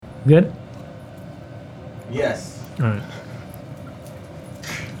Good? Yes. All right.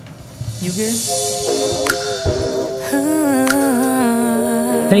 You good?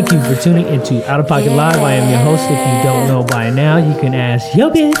 Thank you for tuning into Out of Pocket Live. I am your host. If you don't know by now, you can ask yo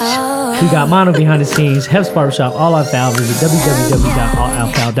bitch. We got Mono behind the scenes, Hef's Barbershop, All Out Foul. Visit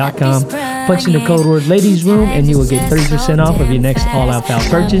www.alloutfoul.com. Punch in the code word Ladies Room and you will get 30% off of your next All Out Foul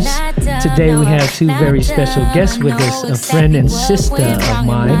purchase. Today we have two very special guests with us, a friend and sister of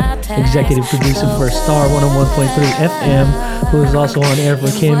mine, executive producer for Star 101.3 FM, who is also on air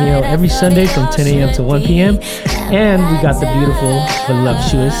for Cameo every Sunday from 10 a.m. to 1 p.m. And we got the beautiful,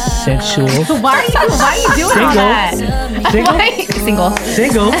 voluptuous, sensual, Why are you doing all that? single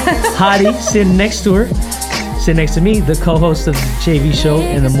hottie sitting next to her. Sitting next to me, the co-host of the JV show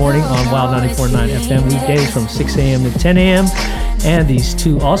in the morning on Wild 94.9 FM weekdays from 6 a.m. to 10 a.m. And these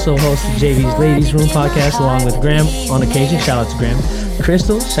two also host the JV's Ladies Room podcast along with Graham on occasion. Shout out to Graham.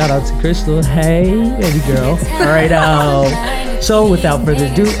 Crystal, shout out to Crystal. Hey, baby girl. All right, so without further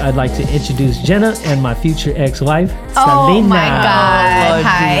ado, I'd like to introduce Jenna and my future ex-wife, Oh Selena. my God. Lord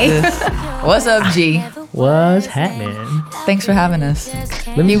Hi. Jesus. What's up, G? What's happening? Thanks for having us.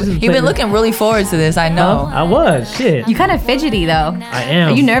 Let me You've just been looking really forward to this, I know. I was. Shit. You kind of fidgety though. I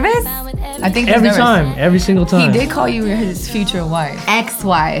am. Are you nervous? I think he's Every nervous. time. Every single He time. did call you his future wife.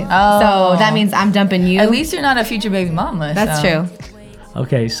 Ex-wife. Oh. So that means I'm dumping you. At least you're not a future baby mama. That's true.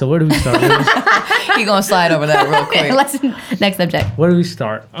 Okay, so where do we start? He gonna slide over that real quick. Next subject. Where do we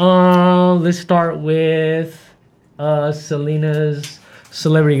start? Let's start with Selena's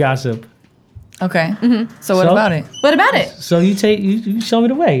celebrity gossip. Okay. So what So? about it? What about it? So you show me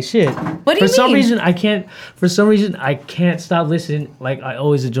the way. Shit. What do you For some mean? reason I can't stop listening. Like I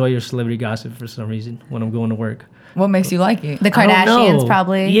always enjoy your celebrity gossip for some reason when I'm going to work. What makes you like it? The I don't Kardashians know.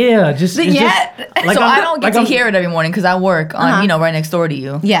 probably. Yeah, just it's Yeah. just, like So I'm- I don't get like to I'm- hear it every morning because I work on, right next door to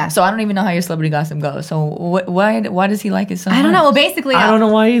you. Yeah. So I don't even know how your celebrity gossip goes. So why does he like it so much? I don't know. Well, basically, I don't know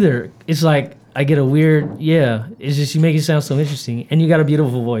why either. It's like I get a weird, it's just you make it sound so interesting, and you got a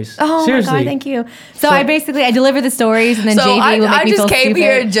beautiful voice. Oh Seriously. my God, thank you. So I deliver the stories, and then So JV will make I me just feel came stupid.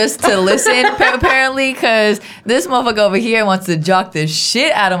 here just to listen, apparently, because this motherfucker over here wants to jock the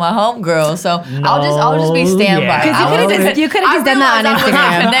shit out of my homegirl. So I'll just be standby. Yeah. Because you could have just done that on I was a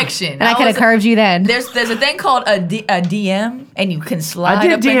Instagram, connection, and I could have curved you then. There's a thing called a DM, and you can slide I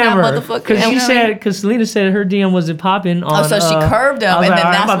did up in DM that her motherfucker. because You know what I mean? because Selena said her DM wasn't popping on. so she curved him, I was and like, then "All right,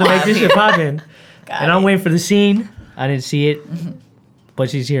 I'm that's about to why make this I'm shit here." popping. And I'm waiting for the scene. I didn't see it, but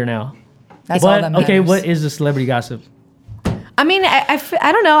she's here now. That's all But that matters. okay, what is the celebrity gossip? I mean,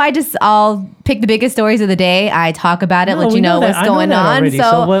 I don't know. I'll pick the biggest stories of the day. I talk about it, No, let we you know know that. what's I know going that on. already. So,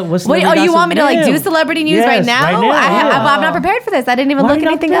 So what wait, celebrity you want me to gossip? like do Yeah. celebrity news Yes, right now? right now, yeah. I'm not prepared for this. I didn't even Why look are you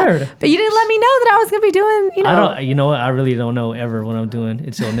not anything up. prepared? But you didn't let me know that I was gonna be doing. I don't. You know what? I really don't know ever what I'm doing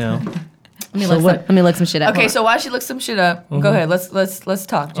until now. Let me look some shit up. Okay, so while she looks some shit up, go ahead. Let's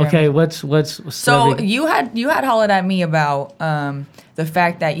talk. Jeremy. Okay, what's So celebrity- you had hollered at me about the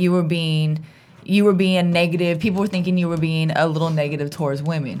fact that you were being negative. People were thinking you were being a little negative towards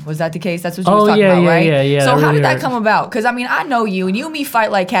women. Was that the case? That's what you Oh, was talking yeah, about, yeah, right? yeah, So that how really did that hurt. come about? Because I mean, I know you, and you and me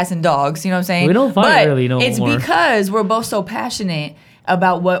fight like cats and dogs. You know what I'm saying? We don't fight but really no it's more. because we're both so passionate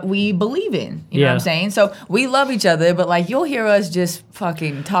about what we believe in. You know what Yeah. I'm saying? So we love each other, but like you'll hear us just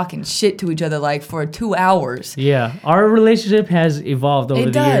fucking talking shit to each other like for 2 hours. Yeah, our relationship has evolved over It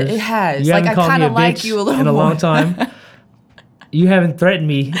the does. years. It has. You Like, haven't I called me kinda a like bitch you a little in a long more. time. You haven't threatened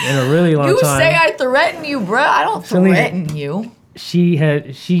me in a really long You time. say I threaten you, bruh. I don't Selena, threaten you.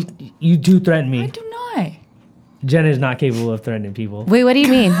 You do threaten me. I do not. Jenna is not capable of threatening people. Wait, what do you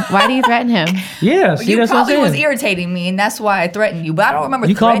mean? Why do you threaten him? Yeah, see, You that's probably what I'm was saying. irritating me, and that's why I threatened you. But I don't remember.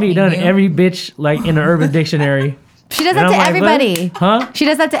 You called me threatening done you. every bitch like in the Urban Dictionary. She does And that to I'm like, everybody. what? Huh? She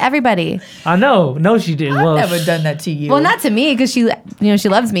does that to everybody. I know. No, she did. I've Well, never done that to you. Well, not to me because she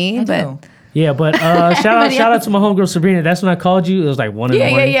loves me. I But do. yeah, but shout out Everybody to else. my homegirl Sabrina. That's when I called you. It was like 1 in the Yeah.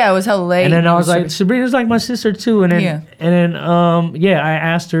 morning. It was hella late. And then I was like, Sabrina's like my sister too. And then, Yeah. I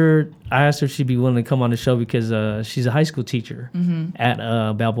asked her if she'd be willing to come on the show because she's a high school teacher at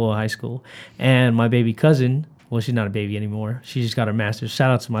Balboa High School. And my baby cousin, well, she's not a baby anymore. She just got her master's.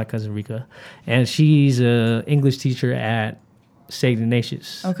 Shout out to my cousin Rika. And she's a English teacher at St.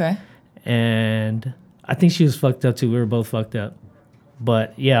 Ignatius. okay. And I think she was fucked up too. We were both fucked up.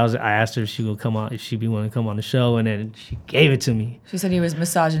 But yeah, I asked her if she would come on, if she'd be willing to come on the show, and then she gave it to me. She said he was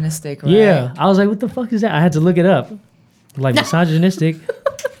misogynistic, right? Yeah, I was like, "What the fuck is that?" I had to look it up, like misogynistic.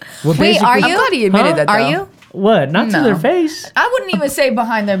 Well, Wait, are I'm you? glad he admitted that. Are though. you? What? Not to No. their face. I wouldn't even say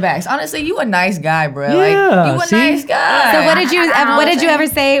behind their backs. Honestly, you a nice guy, bro. Yeah, like you a see? nice guy. So what did you ever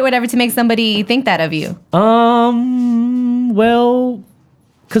say, whatever, to make somebody think that of you? Well,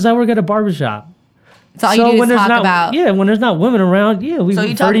 Because I work at a barbershop. So all you do is talk not, about. Yeah, when there's not women around, yeah, we So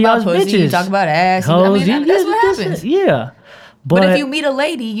you talk 30 about odd pussy, bitches. you talk about ass. Hoes, That's what happens. Yeah. But if you meet a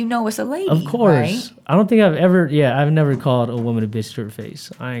lady, you know it's a lady. Of course. Right? I don't think I've never called a woman a bitch to her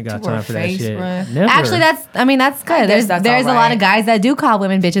face. I ain't got To her time for face, that shit. bruh. Never. Actually, that's good. guess that's There's a lot alright. of guys that do call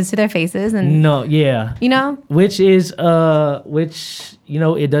women bitches to their faces, and No, yeah. you know, Which it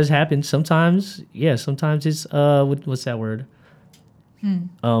does happen sometimes. Yeah, sometimes it's what's that word?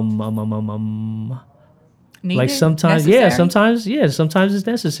 Needed? Like sometimes, sometimes it's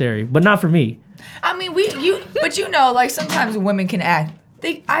necessary, but not for me. I mean, but like sometimes women can act.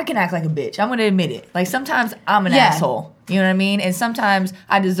 I can act like a bitch. I'm gonna admit it. Like sometimes I'm an Yeah. asshole. You know what I mean? And sometimes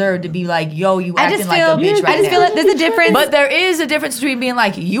I deserve to be like, yo, you I acting just like feel, a bitch right I just now. feel like there's a difference. But there is a difference between being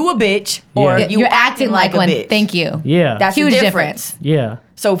like you a bitch or Yeah. you're acting like a one. bitch. Thank you. Yeah, That's Huge the difference. difference. yeah.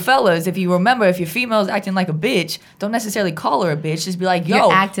 So fellas, if you remember, if your female's acting like a bitch, don't necessarily call her a bitch. Just be like, yo,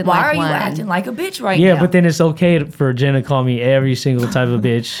 You're acting why like are you one. acting like a bitch right Yeah, now? but then it's okay for Jen to call me every single type of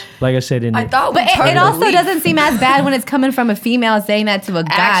bitch. Like I said in I the thought But we turned it the also leaf. doesn't seem as bad when it's coming from a female saying that to a guy.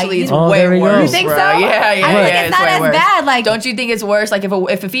 Actually, it's Oh, way there we go. worse. You think bro. so? Yeah, yeah, I yeah. think it's not way as worse. bad, like- don't you think it's worse? Like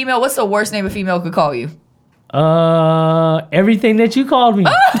if a female, what's the worst name a female could call you? everything that you called me.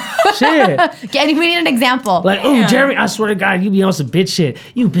 Shit. we need an example. Like, oh, Jeremy, I swear to God, you be on some bitch shit.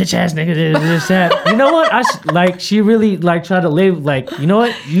 You bitch ass nigga, this, that. You know what? She really, tried to live, you know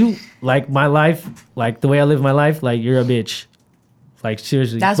what? You, my life, the way I live my life, you're a bitch.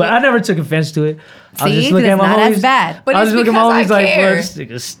 Seriously. That's but what- I never took offense to it. I was See? just looking at 'Cause my it's not homies. as bad. But I was it's just looking at my because homies I like, care. bro, this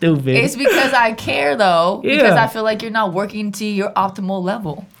nigga's stupid. It's because I care though. Because Yeah. I feel like you're not working to your optimal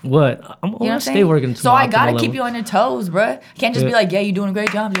level. What? I'm You know what gonna I'm stay saying? working to So my I gotta optimal keep level. you on your toes, bruh. You can't just be Yeah. like, yeah, you're doing a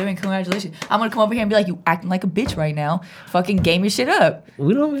great job, Jeremy. Congratulations. I'm gonna come over here and be like, you acting like a bitch right now. Fucking game your shit up.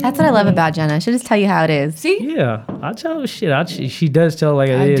 We don't. That's what I love about Jenna. She'll just tell you how it is. See? Yeah, I tell her shit. She does tell like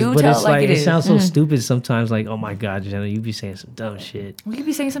it I is, do but tell it's it like like it it is. sounds so stupid sometimes. Like, oh my God, Jenna, you be saying some dumb shit. We could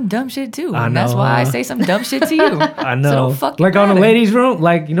be saying some dumb shit too. I And that's know, why I huh? say some dumb shit to you. I know. So don't fucking like on the matter. ladies' room,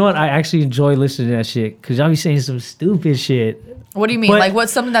 you know what? I actually enjoy listening to that shit because y'all be saying some stupid shit. What do you mean? But- Like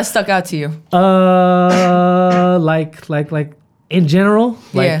what's something that stuck out to you? Like in general,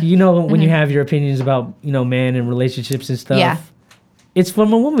 Yeah. when you have your opinions about man and relationships and stuff. Yeah. It's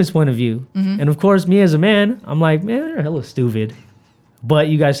from a woman's point of view, and of course, me as a man, I'm like, man, they're hella stupid. But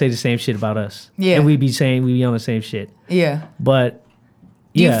you guys say the same shit about us, Yeah. and we be on the same shit. Yeah. But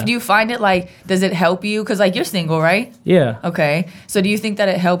Do yeah, you find it does it help you? Because you're single, right? yeah. Okay. So do you think that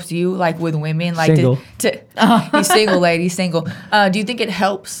it helps you with women Single. He's single, lady, single. Do you think it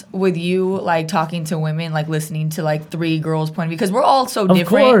helps with you talking to women, listening to three girls' point of view? Because we're all so Of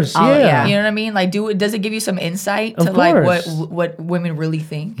different. course, Oh, yeah. yeah. You know what I mean? Does it give you some insight Of to course. what women really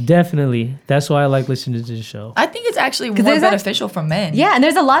think? Definitely. That's why I like listening to the show. I think it's actually more there's beneficial for men. Yeah, and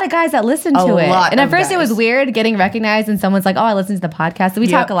there's a lot of guys that listen A to it. lot And at of first it was guys. weird getting recognized and someone's like, oh, I listen to the podcast. So we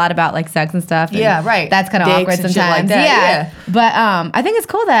Yep. talk a lot about sex and stuff. And Yeah, right. That's kind of Dicks awkward and shit like sometimes. that, Yeah. But I think it's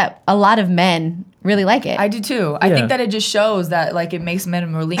cool that a lot of men really like it. I do too. I Yeah. think that it just shows that it makes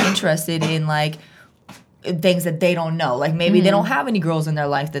men really interested in things that they don't know. Maybe they don't have any girls in their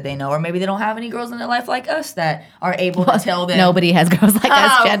life that they know, or maybe they don't have any girls in their life like us that are able to tell them. Nobody has girls like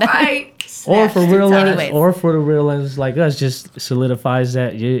us, Oh, Jenna. right. Or for real Anyways. or for the real ones like us, just solidifies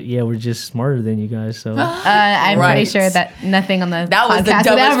that we're just smarter than you guys. So I'm Right. pretty sure that nothing on the That was the podcast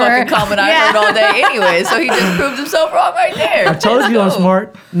dumbest would ever. fucking comment I heard all day anyway. So he just proved himself wrong right there. I told you I'm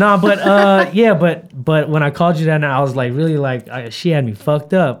smart. Nah, but but when I called you that night, I was really she had me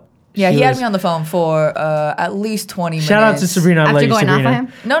fucked up. Yeah, She he had was- me on the phone for at least 20 minutes. Shout out to Sabrina. I After love you, going off Sabrina. on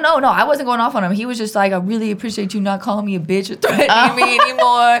him? No, I wasn't going off on him. He was just like, I really appreciate you not calling me a bitch or threatening me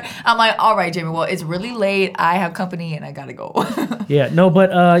anymore. I'm like, all right, Jamie, well, it's really late. I have company and I gotta go. Yeah, no, but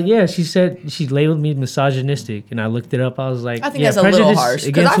she said she labeled me misogynistic, and I looked it up. I was like, I think that's a little prejudice harsh.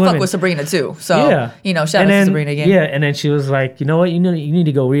 Because against I fuck women. with Sabrina too. So, Yeah. shout out to Sabrina again. Yeah, and then she was like, you know what? You need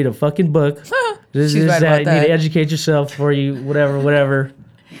to go read a fucking book. This She's is right that. about You that. need to educate yourself before you whatever.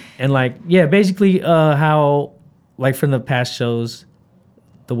 And basically how from the past shows,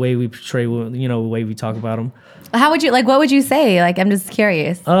 the way we portray women, the way we talk about them. How would you what would you say? I'm just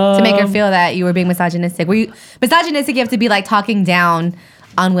curious to make her feel that you were being misogynistic. Were you misogynistic? You have to be talking down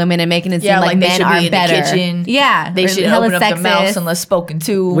on women and making it seem like they men should are be in better. the kitchen. Yeah, They or should hella open up their mouths sexist. unless spoken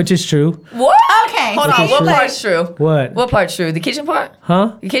to. Which is true. What? Okay, Hold see, on. What true. part's true? What? What part's true? The kitchen part?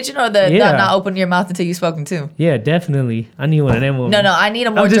 Huh? The kitchen or the Yeah. not opening your mouth until you spoken to? Yeah, definitely. I need one of them women. No, I need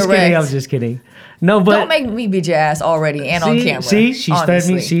a more I'm just direct. kidding. I'm just kidding. No, but Don't make me beat your ass already and on camera. See, she started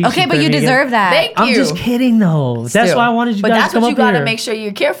honestly. me. See, Okay, she but you started me again. deserve that. Thank you. I'm just kidding, though. That's Still. why I wanted you but guys that's to come what you up gotta here. make sure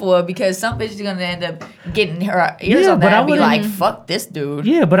you're careful of because some bitch is gonna end up getting her ears Yeah, on but that I and be wouldn't- like, fuck this dude.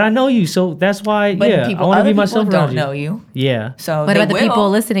 rude. Yeah, but I know you, so that's why. But I want to be myself don't around know you. you. Yeah. So What they about the people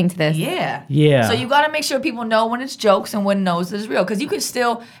listening to this? Yeah. Yeah. So you got to make sure people know when it's jokes and when knows it's real. Because you can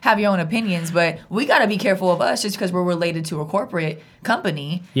still have your own opinions, but we got to be careful of us just because we're related to a corporate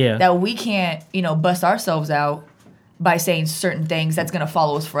company. Yeah. That we can't, bust ourselves out by saying certain things that's going to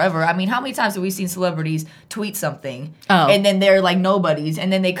follow us forever. I mean, how many times have we seen celebrities tweet something and then they're like nobodies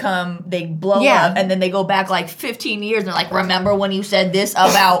and then they blow up and then they go back like 15 years and they're like, remember when you said this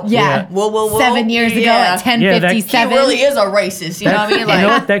about whoa. 7 years ago at 10:57. He really is a racist, you know what I mean? You know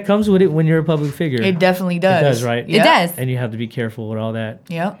what? That comes with it when you're a public figure. It definitely does. It does, right? It does. And you have to be careful with all that.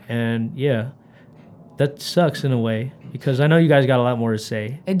 Yep. And that sucks in a way because I know you guys got a lot more to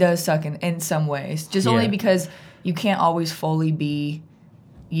say. It does suck in some ways. Just only because you can't always fully be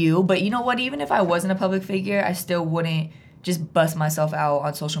you. But you know what? Even if I wasn't a public figure, I still wouldn't just bust myself out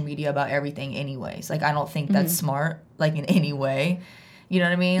on social media about everything anyways. Like, I don't think that's smart, like, in any way. You know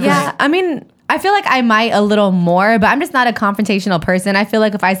what I mean? Yeah, Like, I mean, I feel like I might a little more, but I'm just not a confrontational person. I feel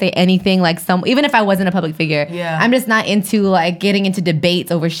like if I say anything, like even if I wasn't a public figure, I'm just not into like getting into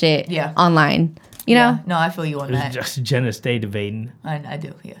debates over shit online. You know? No, I feel you on that. Just Jenna stay debating. I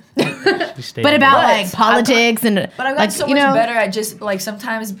do, yeah. But about like politics and But I've gotten so much better at just like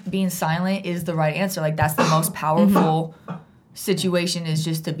sometimes being silent is the right answer. Like that's the most powerful situation is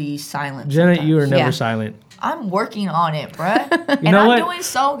just to be silent. Jenna, sometimes. you are never silent. I'm working on it, bruh. You and know I'm what? doing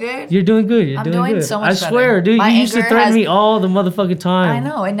so good. You're doing good. You're doing good. So much I swear, better. dude. My You used to anger threaten has- me all the motherfucking time. I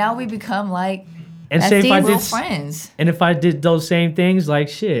know, and now we become like And say if I real did friends. And if I did those same things, like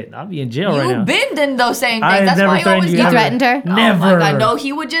shit, I'll be in jail right now. You've been doing those same I things. That's never why you threatened always you get ever. threatened her? Never. Oh my God, no,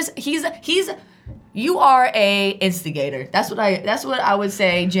 he would just he's you are a instigator. That's what I would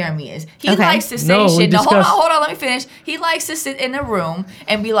say Jeremy is. He likes to say shit. No, hold on, let me finish. He likes to sit in a room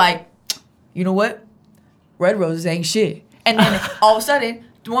and be like, you know what? Red roses ain't shit. And then all of a sudden,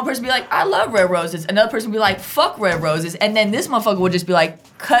 one person be like, I love red roses. Another person be like, fuck red roses. And then this motherfucker would just be like,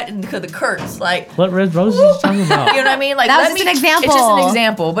 cut into the curse. Like, what red roses are you talking about? you know what I mean? Like, that was just an example. It's just an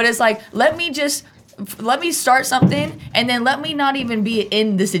example. But it's like, let me start something and then let me not even be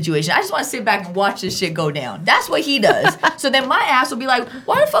in the situation. I just want to sit back and watch this shit go down. That's what he does. So then my ass will be like,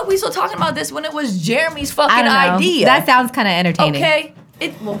 why the fuck we still talking about this when it was Jeremy's fucking I don't know. idea? That sounds kind of entertaining. Okay.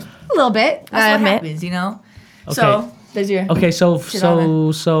 A little bit. That's what happens, you know? Okay. So there's your Okay, so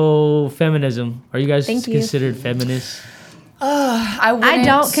feminism. Are you guys Thank you. considered feminists? I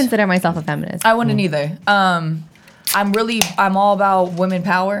don't consider myself a feminist. I wouldn't either. I'm all about women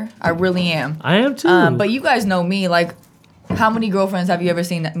power. I really am. I am too. But you guys know me. Like, how many girlfriends have you ever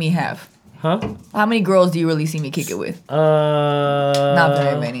seen me have? Huh? How many girls do you really see me kick it with? Not Not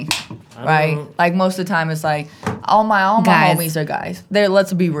very many. Right? Like most of the time it's like all my Guys. homies are guys.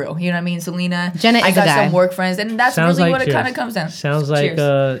 Let's be real. You know what I mean? Selena, Jenna I is a got guy. some work friends and that's Sounds really like what it cheers. kind of comes down. Sounds like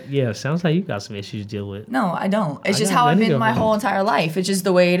Cheers. sounds like you got some issues to deal with. No, I don't. It's I just got how I've many been my girlfriends. whole entire life. It's just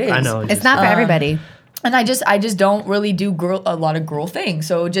the way it is. I know. It's not for everybody. And I just don't really do a lot of girl things.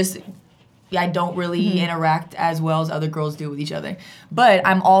 So I don't really interact as well as other girls do with each other. But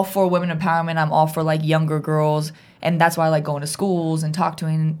I'm all for women empowerment. I'm all for like younger girls. And that's why I like going to schools and talk to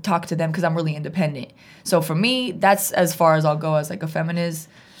them because I'm really independent. So for me, that's as far as I'll go as like a feminist.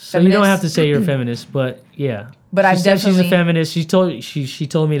 So you don't have to say you're a feminist, but yeah. But she I've said she's definitely- a feminist. She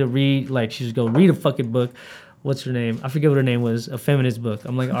told me to read, like, she was go read a fucking book. What's her name? I forget what her name was. A feminist book.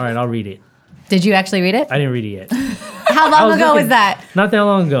 I'm like, all right, I'll read it. Did you actually read it? I didn't read it yet. How long ago was that? Not that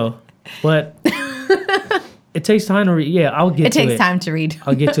long ago, but it takes time to read. Yeah, I'll get It to it. takes time to read.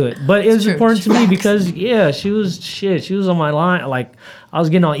 I'll get to it. But it was True. important to me Facts. because, she was on my line. Like, I was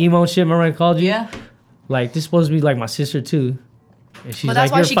getting all emo and shit. Remember I called you? Yeah. Like, this supposed to be like my sister, too. And she's But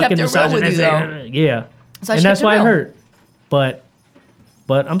that's like, why you're she kept fucking it real with you, misogynist. Yeah. So And she that's kept it why it real. hurt.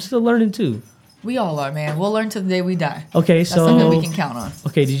 But I'm still learning, too. We all are, man. We'll learn till the day we die. Okay, That's something we so... can count on.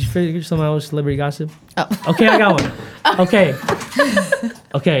 Okay, did you figure something out with celebrity gossip? Oh. Okay, I got one. Okay.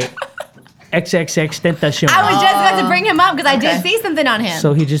 Okay. XXX Tentacion. I was just about to bring him up because I Okay. did see something on him.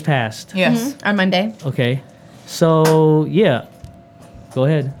 So he just passed. Yes. On Monday. Okay. So, yeah. Go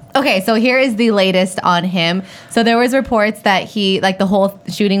ahead. Okay, so here is the latest on him. So there was reports that the whole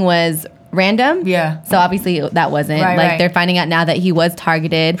shooting was random. Yeah. So obviously that wasn't. Right. They're finding out now that he was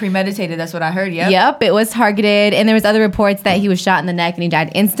targeted. Premeditated, that's what I heard, yeah. Yep, it was targeted, and there was other reports that he was shot in the neck and he died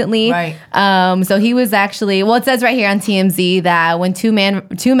instantly. Right. So he was actually it says right here on TMZ that when two men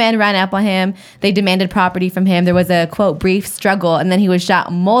ran up on him, they demanded property from him. There was a quote brief struggle, and then he was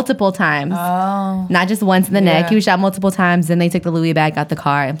shot multiple times. Oh. Not just once in the neck. Yeah. He was shot multiple times. Then they took the Louis bag out the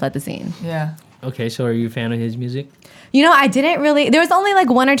car and fled the scene. Yeah. Okay, so are you a fan of his music? You know, I didn't really. There was only like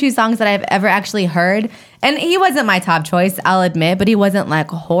 1 or 2 songs that I've ever actually heard, and he wasn't my top choice, I'll admit, but he wasn't like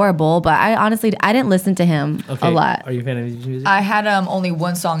horrible. But I honestly didn't listen to him a lot. Are you a fan of his music? I had only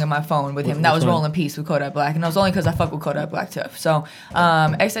 1 song in my phone with him. That was "Rollin' Peace" with Kodak Black, and it was only because I fuck with Kodak Black too. So,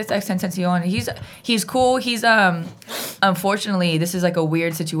 XXXTentacion, he's cool. He's unfortunately, this is like a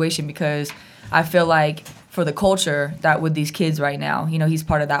weird situation because I feel like for the culture that with these kids right now, you know, he's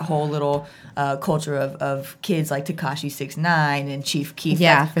part of that whole little culture of kids like Tekashi 6ix9ine and Chief Keef.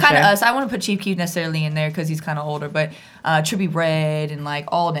 Yeah, kind of us. I wouldn't put Chief Keef necessarily in there because he's kind of older, but Trippie Redd and like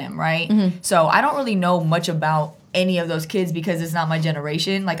all them, right? Mm-hmm. So I don't really know much about any of those kids because it's not my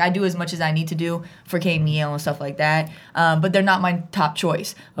generation. Like I do as much as I need to do for K-Mio and stuff like that, but they're not my top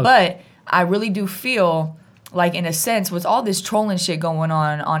choice. Okay. But I really do feel like in a sense with all this trolling shit going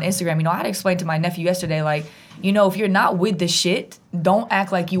on Instagram, you know, I had to explain to my nephew yesterday, like, you know, if you're not with the shit, don't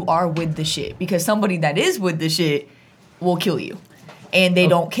act like you are with the shit because somebody that is with the shit will kill you. And they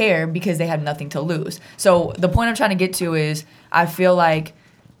don't care because they have nothing to lose. So the point I'm trying to get to is I feel like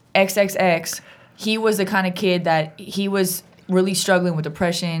XXX, he was the kind of kid that he was really struggling with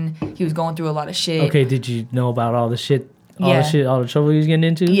depression. He was going through a lot of shit. Okay, did you know about all the shit? All the trouble he was getting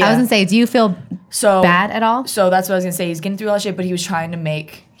into? Yeah. I was gonna say, do you feel bad at all? So that's what I was gonna say. He's getting through all that shit, but he was trying to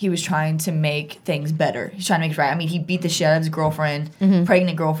make things better. He's trying to make it right. I mean, he beat the shit out of his girlfriend,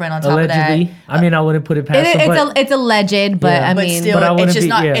 pregnant girlfriend on top of that. I mean, I wouldn't put it past him. It's alleged, but yeah. But still, it's just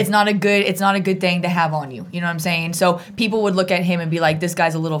not. It's not a good thing to have on you. You know what I'm saying? So people would look at him and be like, "This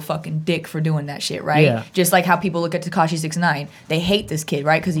guy's a little fucking dick for doing that shit," right? Yeah. Just like how people look at Tekashi 6ix9ine, they hate this kid,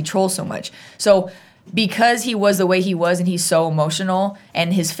 right? Because he trolls so much. So because he was the way he was and he's so emotional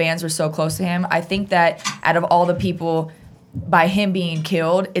and his fans were so close to him, I think that out of all the people, by him being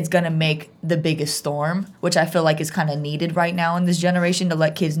killed, it's going to make the biggest storm, which I feel like is kind of needed right now in this generation to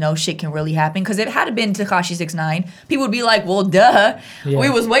let kids know shit can really happen. Because if it had been Tekashi 6ix9ine, people would be like, well, duh. Yeah. We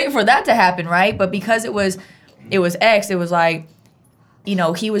was waiting for that to happen, right? But because it was X, it was like, you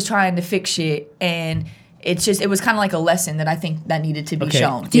know, he was trying to fix shit and it was kind of like a lesson that I think that needed to be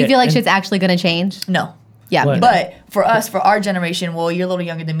shown. Do you feel like shit's actually going to change? No. Yeah. What? But for us, for our generation, well, you're a little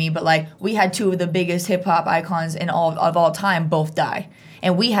younger than me, but like we had 2 of the biggest hip hop icons of all time both die.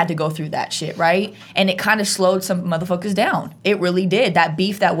 And we had to go through that shit, right? And it kind of slowed some motherfuckers down. It really did. That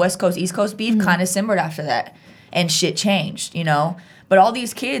beef, that West Coast, East Coast beef kind of simmered after that. And shit changed, you know? But all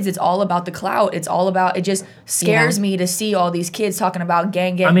these kids, it's all about the clout. It's all about, it just scares me to see all these kids talking about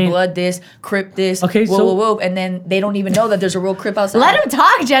gang, blood this, Crip this, whoop, and then they don't even know that there's a real Crip outside. Let them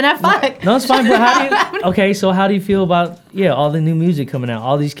talk, Jenna, fuck. No, it's fine, but so how do you feel about, all the new music coming out?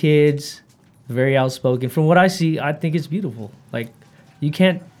 All these kids, very outspoken. From what I see, I think it's beautiful. Like,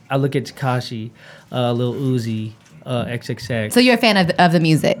 I look at Tekashi, Lil Uzi, XXX. So you're a fan of the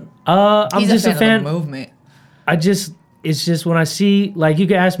music? I'm just a fan of the movement. It's just when I see, like, you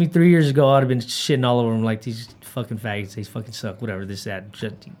could ask me 3 years ago, I'd have been shitting all over them, like, these fucking faggots, they fucking suck, whatever, this, that.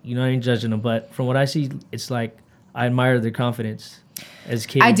 Just, you know, I ain't judging them, but from what I see, it's like, I admire their confidence as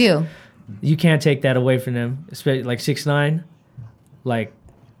kids. I do. You can't take that away from them, especially, like, 6ix9ine, like,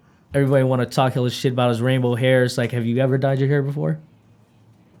 everybody want to talk hella shit about his rainbow hair. It's like, have you ever dyed your hair before?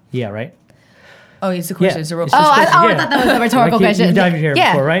 Yeah, right? Oh, it's a question. Yeah. It's a real question. I thought that was a rhetorical question. You dyed your hair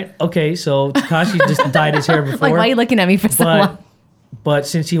before, right? Okay, so Tekashi just dyed his hair before. Like, why are you looking at me for so long? But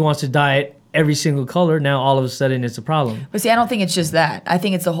since he wants to dye it every single color, now all of a sudden it's a problem. But see, I don't think it's just that. I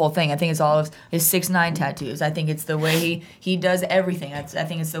think it's the whole thing. I think it's all of his 6ix9ine tattoos. I think it's the way he does everything. I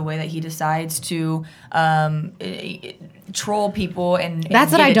think it's the way that he decides to troll people and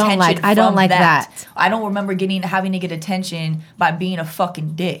that's what I don't like. I don't like that. I don't remember having to get attention by being a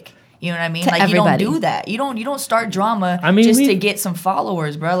fucking dick. You know what I mean? To like everybody. You don't do that. You don't start drama to get some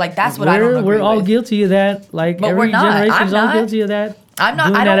followers, bro. Like that's what I don't agree We're all guilty of that. Like but every generation's all guilty of that. I'm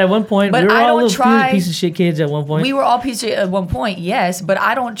not doing that at one point. But we were all little piece of shit kids at one point. We were all piece of shit at one point, yes. But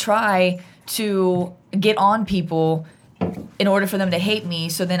I don't try to get on people in order for them to hate me.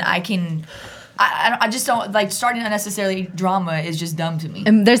 So then I can. I just don't like starting unnecessarily drama is just dumb to me.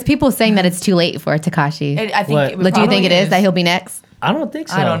 And there's people saying that it's too late for Tekashi. I think. Do you think it is that he'll be next? I don't think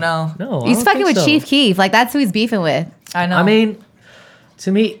so. I don't know. No, he's fucking with Chief Keef. Like that's who he's beefing with. I know. I mean,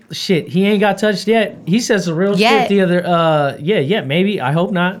 to me, shit, he ain't got touched yet. He said some real shit the other. Maybe. I hope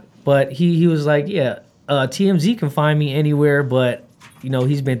not. But he was like, TMZ can find me anywhere, but. You know,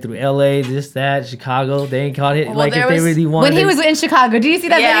 he's been through LA, this, that, Chicago. They ain't caught it. Well, like, if they really wanted when he was in Chicago. Did you see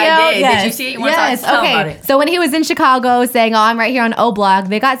that video? I did. Yes. Did you see it? You want to talk about it? So when he was in Chicago saying, I'm right here on O Block,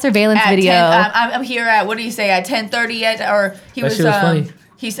 they got surveillance video. I'm here at, what do you say, at 10:30 or he was funny.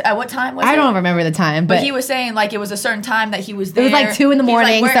 At what time was it? I don't remember the time, but he was saying like it was a certain time that he was there. It was like 2 a.m,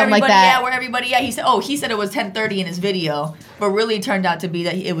 something like that. Yeah, where everybody at? He said it was 10:30 in his video, but really it turned out to be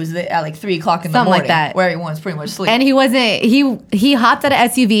that it was at like 3 o'clock in the morning, like that, where everyone's pretty much asleep. And he wasn't. He hopped out of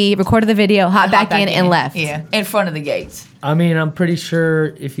SUV, recorded the video, hopped back in, and left. Yeah, in front of the gates. I mean, I'm pretty sure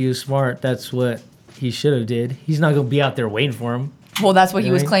if he was smart, that's what he should have did. He's not gonna be out there waiting for him. Well, that's what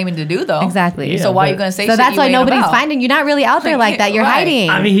he was claiming to do, though. Exactly. Yeah, so why are you going to say so that's why nobody's finding. You're not really out there like that. You're hiding.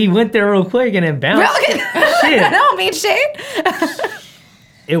 I mean, he went there real quick and then bounced. Shit. I don't mean shit.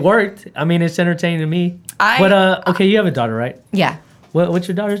 It worked. I mean, it's entertaining to me. Okay, you have a daughter, right? Yeah. What's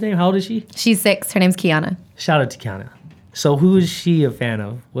your daughter's name? How old is she? She's 6. Her name's Kiana. Shout out to Kiana. So who is she a fan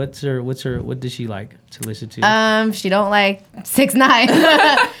of? What does she like to listen to? She don't like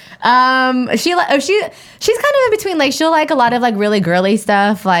 6ix9ine. She's kind of in between. Like, she'll like a lot of like really girly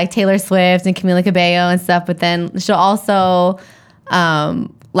stuff, like Taylor Swift and Camila Cabello and stuff. But then she'll also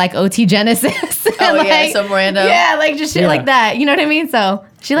like OT Genesis. Oh like, yeah, some random. Yeah, like just shit like that. You know what I mean? So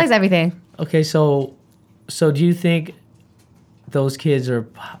she likes everything. Okay, so do you think those kids are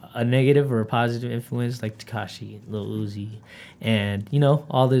a negative or a positive influence, like Tekashi, Lil Uzi, and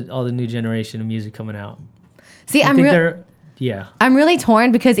all the new generation of music coming out? See, Yeah. I'm really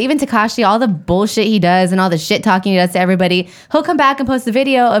torn because even Tekashi, all the bullshit he does and all the shit talking he does to everybody, he'll come back and post a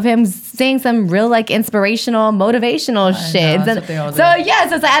video of him saying some real like inspirational, motivational shit. So it's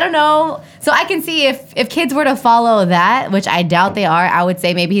like, I don't know. So I can see if kids were to follow that, which I doubt they are, I would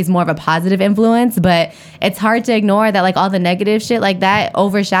say maybe he's more of a positive influence, but it's hard to ignore that like all the negative shit like that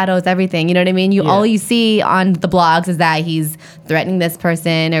overshadows everything. You know what I mean? All you see on the blogs is that he's threatening this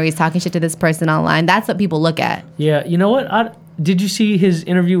person or he's talking shit to this person online. That's what people look at. Yeah. You know what? Did you see his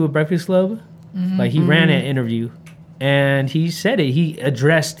interview with Breakfast Club? Mm-hmm. Like, he ran an interview, and he said it. He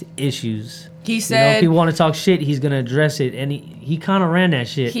addressed issues. He said... if people want to talk shit, he's going to address it, and he kind of ran that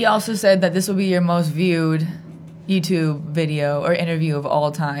shit. He also said that this will be your most viewed YouTube video or interview of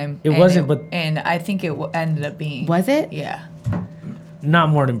all time. It wasn't, but... And I think it ended up being... Was it? Yeah. Not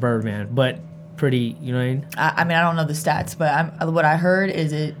more than Birdman, but... pretty, you know what I mean? I mean, I don't know the stats, but what I heard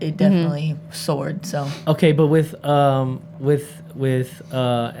is it definitely soared. So okay, but with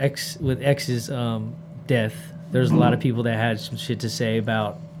X's death, there's a lot of people that had some shit to say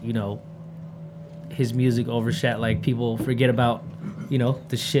about his music overshadowed. Like, people forget about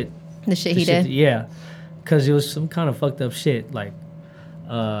the shit he did. Yeah, because it was some kind of fucked up shit. Like,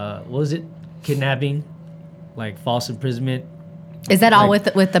 what was it? Kidnapping, like false imprisonment. Is that all with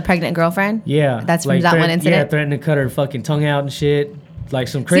the pregnant girlfriend? Yeah. That's from that one incident? Yeah, threatening to cut her fucking tongue out and shit. Like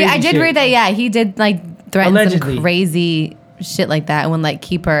some crazy shit. See, I did read that, yeah. He did, like, threaten Allegedly. Some crazy shit like that and would, like,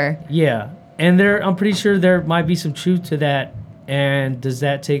 keep her. Yeah. And I'm pretty sure there might be some truth to that. And does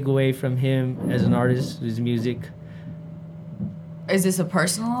that take away from him as an artist, his music? Is this a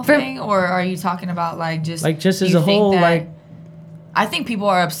personal thing? Or are you talking about, like, just... Like, just as a whole, like... I think people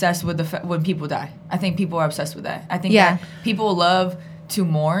are obsessed with when people die. I think people are obsessed with that. I think that people love to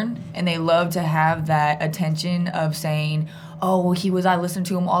mourn and they love to have that attention of saying, oh, I listened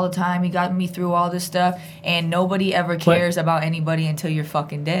to him all the time. He got me through all this stuff. And nobody ever cares about anybody until you're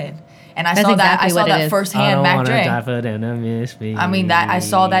fucking dead. And I saw that firsthand, Mac Dre. I mean, I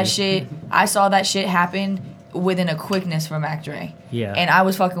saw that shit. I saw that shit happen within a quickness for Mac Dre. Yeah. And I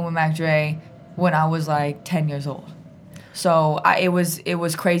was fucking with Mac Dre when I was like 10 years old. So it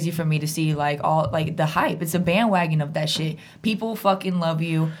was crazy for me to see all the hype. It's a bandwagon of that shit. People fucking love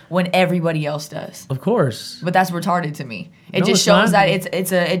you when everybody else does. Of course. But that's retarded to me. It just shows that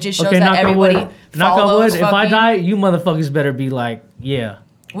it just shows that everybody follows. If I die, you motherfuckers better be like, yeah.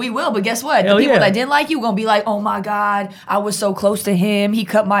 We will, but guess what? The people that didn't like you gonna be like, oh my God, I was so close to him. He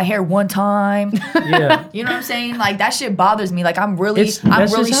cut my hair one time. Yeah. You know what I'm saying? Like, that shit bothers me. Like, I'm really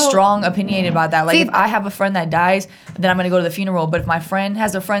strong opinionated about that. Like, if I have a friend that dies, then I'm gonna go to the funeral. But if my friend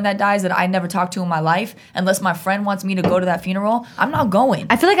has a friend that dies that I never talked to in my life, unless my friend wants me to go to that funeral, I'm not going.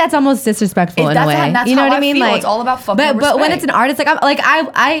 I feel like that's almost disrespectful in a way. You know what I mean? Like, it's all about fucking respect. But when it's an artist,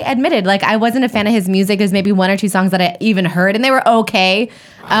 I admitted, like, I wasn't a fan of his music. There's maybe 1 or 2 songs that I even heard, and they were okay.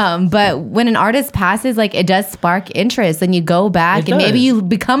 But when an artist passes, like, it does spark interest, and you go back and maybe you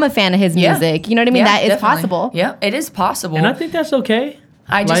become a fan of his music. You know what I mean? That is possible. Yeah, it is possible. And I think that's okay.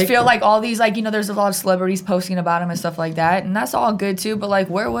 I just feel like all these, there's a lot of celebrities posting about him and stuff like that, and that's all good too. But like,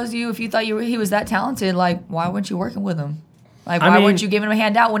 where was you if you thought he was that talented? Like, why weren't you working with him? Like, why weren't you giving him a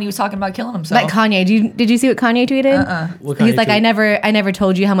handout when he was talking about killing himself? Like Kanye. Did you see what Kanye tweeted? He's like, I never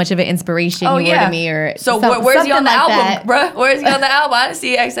told you how much of an inspiration you were to me. Or so where's he on the album, bruh? Where's he on the album? I didn't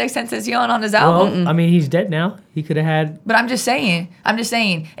see XXXTentacion on his album. Well, I mean, he's dead now. He could have had. But I'm just saying.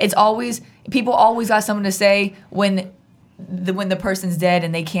 It's always, people always got something to say when when the person's dead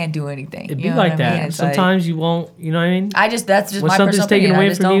and they can't do anything. It'd be like that. Mean? Sometimes you won't. You know what I mean? That's just when my something's taken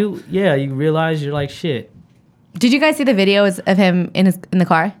away from you. Yeah, you realize you're like shit. Did you guys see the videos of him in the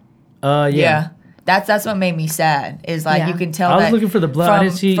car? Yeah. That's what made me sad. Is like you can tell. I was looking for the blood. I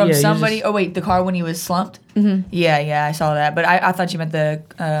didn't see from somebody. Just... Oh wait, the car when he was slumped. Mm-hmm. Yeah, I saw that. But I thought you meant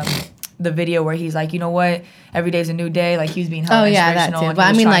the video where he's like, you know what? Every day's a new day. Like he was being held inspirational. That too. But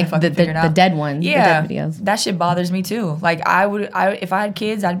I mean, like the dead ones. Yeah, the dead videos. That shit bothers me too. Like if I had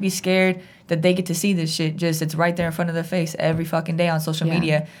kids, I'd be scared that they get to see this shit. Just it's right there in front of their face every fucking day on social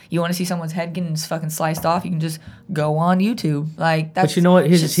media. You want to see someone's head getting fucking sliced off? You can just go on YouTube. Like that's. But you know what?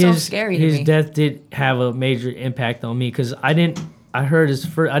 His so scary. His death did have a major impact on me because I didn't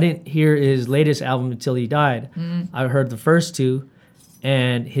hear his latest album until he died. Mm-hmm. I heard the first two.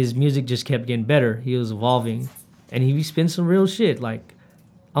 And his music just kept getting better. He was evolving. And he spin some real shit. Like,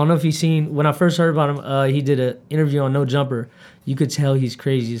 I don't know if you've seen, when I first heard about him, he did an interview on No Jumper. You could tell he's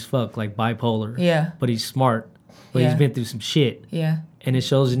crazy as fuck, like bipolar. Yeah. But he's smart. But he's been through some shit. Yeah. And it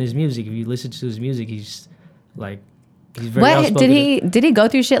shows in his music. If you listen to his music, he's like, he's very outspoken. Did he go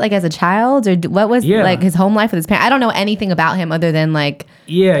through shit like as a child? Or what was like his home life with his parents? I don't know anything about him other than like,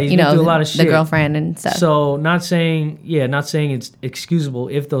 he's been through a lot of shit. The girlfriend and stuff. So not saying it's excusable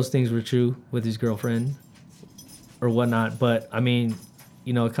if those things were true with his girlfriend or whatnot. But I mean,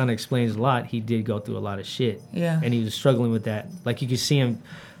 it kind of explains a lot. He did go through a lot of shit. Yeah. And he was struggling with that. Like you could see him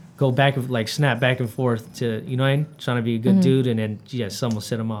go back, like snap back and forth to, trying to be a good dude. And then, someone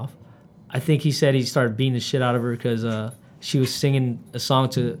set him off. I think he said he started beating the shit out of her because she was singing a song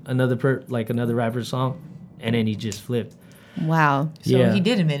to another rapper's song. And then he just flipped. Wow. So he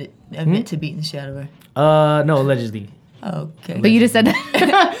did admit to beating the shit out of her. No, allegedly. Okay. But you just said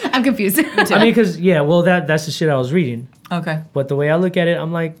that. I'm confused. I mean, because that's the shit I was reading. Okay. But the way I look at it,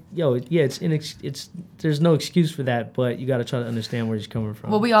 I'm like, it's there's no excuse for that, but you got to try to understand where he's coming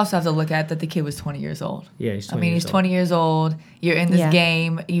from. Well, we also have to look at that the kid was 20 years old. Yeah, he's 20 he's 20 years old. You're in this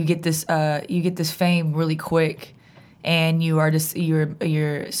game. You get this fame really quick, and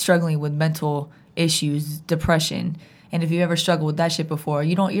you're struggling with mental issues, depression. And if you ever struggled with that shit before,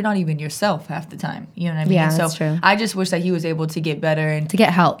 you're not even yourself half the time. You know what I mean? Yeah, that's true. I just wish that he was able to get better and to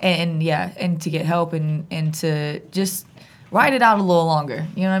get help. And to get help and to just ride it out a little longer.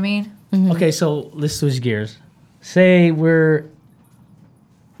 You know what I mean? Mm-hmm. Okay, so let's switch gears. Say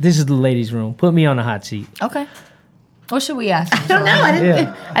this is the ladies' room. Put me on the hot seat. Okay. What should we ask? I don't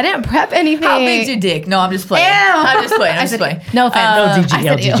know. I didn't prep anything. How big's your dick? No, I'm just playing. Ew. I'm just playing. No offense.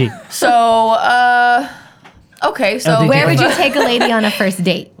 No DG. So, okay, so where would you take a lady on a first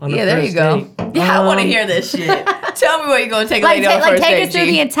date? There you go. Date? Yeah, I want to hear this shit. Tell me where you're going to take a lady on a first date. Take us through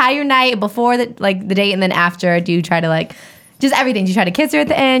the entire night before the date and then after. Do you try to just everything? Do you try to kiss her at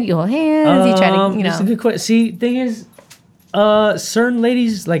the end? You hold hands? You try to, That's a good question. See, thing is, certain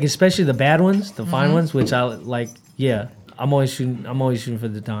ladies, like especially the bad ones, the fine ones, which I like, I'm always shooting for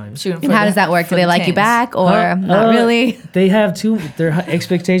the time. And how does that work? Do they like you back or not really? They have their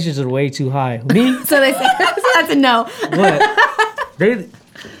expectations are way too high. Me? So they say that's a no. What? They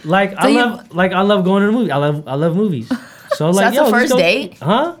I love going to the movie. I love movies. So that's the first date?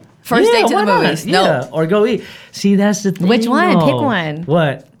 Huh? First date to the movies. No. Yeah, or go eat. See, that's the thing. Which one? Pick one.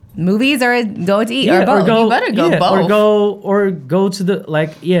 What? Movies or go to eat or both? You better go both. Or go to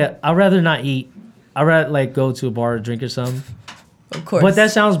the I'd rather not eat. I'd rather go to a bar or drink or something. Of course. But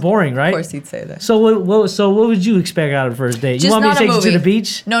that sounds boring, right? Of course he'd say that. So what would you expect out of the first date? Just you want me to take you to the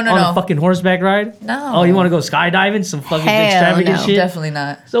beach? No. On a fucking horseback ride? No. Oh, you want to go skydiving? Some fucking extravagant shit? Definitely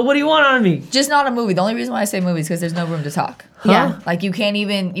not. So what do you want out of me? Just not a movie. The only reason why I say movies is because there's no room to talk. Huh? Yeah. You can't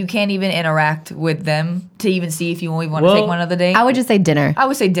even interact with them to even see if you even want to take one other date. I would just say dinner. I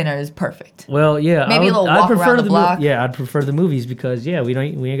would say dinner is perfect. Well, yeah. Maybe a little walk around the block. I'd prefer the movies because we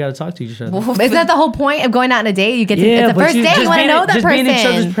ain't got to talk to each other. Isn't that the whole point of going out on a date? You get to it's the first date. You want to know that person. Just being in each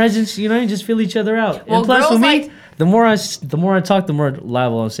other's presence, just feel each other out. Well, and plus, for me, the more I talk, the more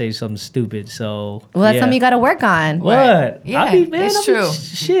liable I'll say something stupid. So that's something you got to work on. What? Right. Yeah, it's true.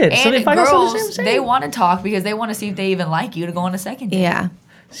 Shit. And so if girls, they want to talk because they want to see if they even like you to go on a second date. Yeah.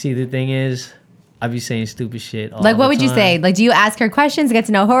 See, the thing is, I be saying stupid shit all the what would you say? Do you ask her questions to get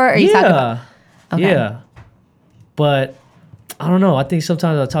to know her, or you talk about? Okay. Yeah. But I don't know. I think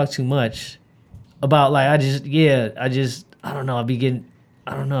sometimes I talk too much about I don't know.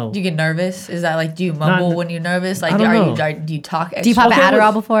 I don't know. Do you get nervous? Is that do you mumble when you're nervous? Do you talk extra? Do you pop an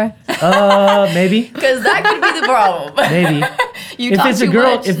Adderall before? Maybe. Because that could be the problem. Maybe. If it's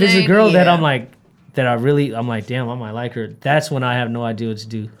a girl that I'm like, damn, I might like her. That's when I have no idea what to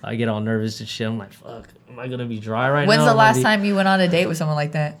do. I get all nervous and shit. I'm like, fuck, am I gonna be dry right now? When's the last time you went on a date with someone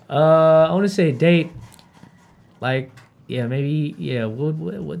like that? I want to say a date. Yeah, maybe. Yeah,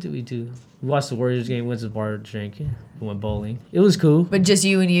 what did we do? We watched the Warriors game. Went to the bar to drink. We went bowling. It was cool. But just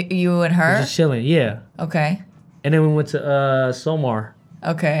you and her? Just chilling. Yeah. Okay. And then we went to Somar.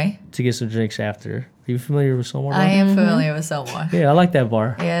 Okay. To get some drinks after. Are you familiar with Somar? I am familiar with Somar. Yeah, I like that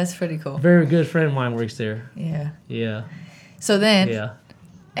bar. Yeah, it's pretty cool. Very good friend of mine works there. Yeah. Yeah. So then. Yeah.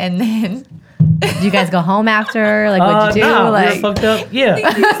 And then. Do you guys go home after? Like, what'd you do? Nah, like, we were fucked up.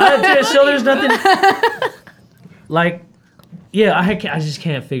 Yeah. So there's nothing. Like, yeah, I just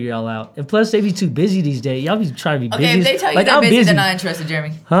can't figure y'all out. And plus, they be too busy these days. Y'all be trying to be busy. Okay, if they tell you they're busy, they're not interested,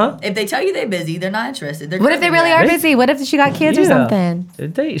 Jeremy. Huh? If they tell you they're busy, they're not interested. What if they really are busy? What if she got kids or something?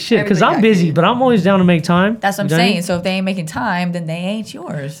 Because I'm busy, but I'm always down to make time. That's what I'm saying. So if they ain't making time, then they ain't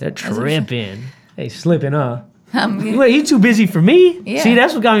yours. They're tripping. They slipping, huh? Wait, you too busy for me? Yeah. See,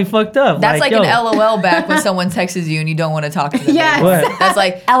 that's what got me fucked up. That's like an LOL back when someone texts you and you don't want to talk to them. Yes. What? That's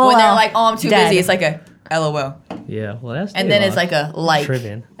like LOL. When they're like, oh, I'm too busy. It's like a LOL. Yeah, well, that's. And then it's like a like,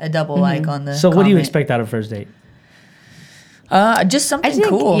 a double like on the. So what do you expect out of first date? Just something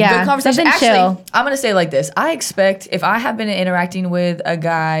cool. Yeah, good conversation. Actually, chill. I'm gonna say it like this. I expect if I have been interacting with a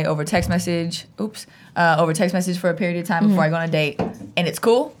guy over text message, over text message for a period of time before I go on a date, and it's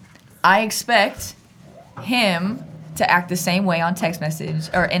cool, I expect him to act the same way on text message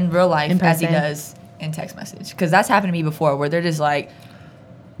or in real life as he does in text message. Because that's happened to me before, where they're just like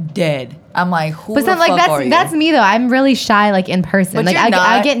dead. I'm like, who the fuck are you? That's me though. I'm really shy, like in person. But like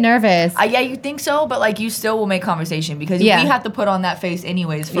I get nervous. Yeah, you think so, but like you still will make conversation because we have to put on that face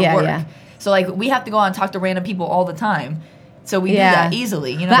anyways for work. Yeah. So like we have to go out and talk to random people all the time. So we do that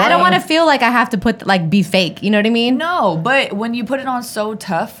easily, you know. But I don't want to feel like I have to be fake. You know what I mean? No, but when you put it on so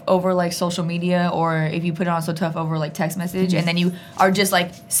tough over like social media, or if you put it on so tough over like text message, and then you are just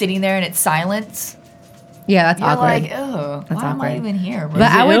like sitting there and it's silence. Yeah, that's awkward. Like, oh, why am I even here? Bro?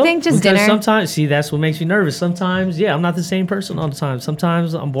 But I would think just dinner. Sometimes, that's what makes me nervous. Sometimes, I'm not the same person all the time.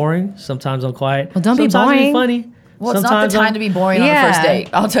 Sometimes I'm boring. Sometimes I'm quiet. Well, don't be boring. Sometimes I'm funny. Well, it's not the time to be boring on the first date.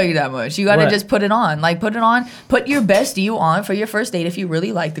 I'll tell you that much. You got to just put it on. Like, put it on. Put your best you on for your first date if you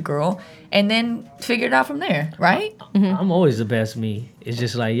really like the girl. And then figure it out from there, right? Mm-hmm. I'm always the best me. It's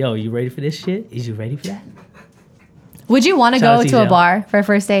just like, yo, you ready for this shit? Is you ready for that? Would you want to go to a bar for a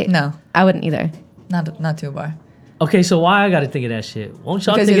first date? No. I wouldn't either. Not to a bar. Okay, so why I got to think of that shit? Won't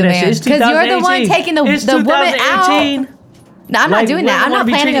y'all think of that shit? It's 2018. Because you're the one taking the woman out. No, I'm not doing that. I'm not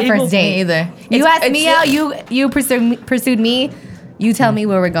planning a first date either. You asked me out. You pursued me. You tell me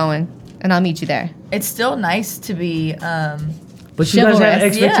where we're going, and I'll meet you there. It's still nice to be. But you guys have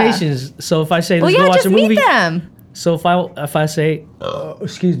expectations. Yeah. So if I say let's go watch a movie, meet them. So if I say,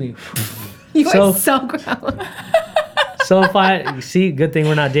 excuse me, you are so gross. So if good thing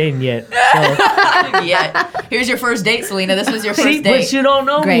we're not dating yet. Here's your first date, Selena. This was your first date. But you don't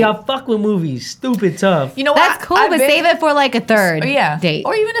know me. I fuck with movies. Stupid tough. You know what? That's cool, but save it for like a third date.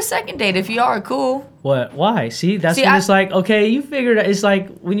 Or even a second date if you are cool. What? Why? When it's like, okay, you figured it. It's like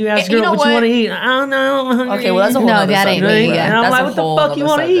when you ask a girl what you want to eat. I don't know. I'm hungry. Okay, well, that's a whole other subject. And I'm like, what the fuck you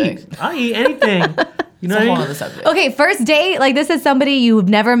want to eat? I'll eat anything. You know what I mean? Okay, first date, like this is somebody you've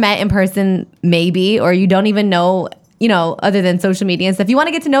never met in person, maybe, or you don't even know, other than social media and stuff. You want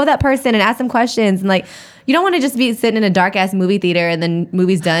to get to know that person and ask them questions, and like, you don't want to just be sitting in a dark ass movie theater and then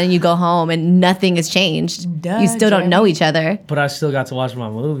movie's done and you go home and nothing has changed. You still don't know each other. But I still got to watch my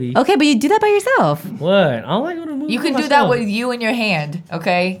movie. Okay, but you do that by yourself. What? I don't like going to movie. You can do that with you in your hand.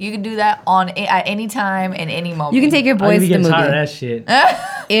 Okay, you can do that at any time and any moment. You can take your boys to the movie. I'm tired of that shit.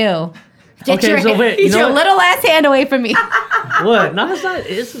 Ew. Get your little ass hand away from me. What? No, it's not.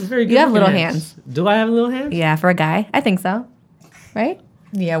 It's very good. You have little hands. Do I have little hands? Yeah, for a guy. I think so. Right?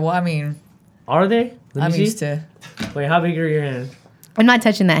 Yeah, well, I mean. Are they? I'm used to. Wait, how big are your hands? I'm not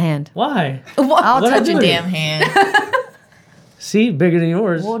touching that hand. Why? I'll touch a damn hand. See? Bigger than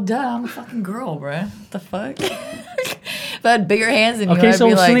yours. Well, duh. I'm a fucking girl, bruh. What the fuck? If I had bigger hands than you, I'd so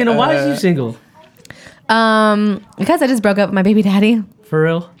be like, Selena, why are you single? Because I just broke up with my baby daddy. For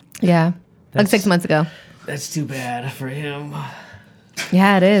real? Yeah. Like 6 months ago. That's too bad for him.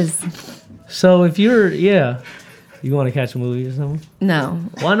 Yeah, it is. So if you want to catch a movie or something? No.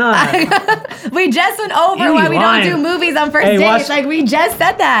 Why not? We just went over why we don't do movies on first dates. Like we just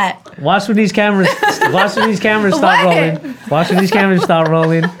said that. Watch when these cameras stop rolling. Watch when these cameras stop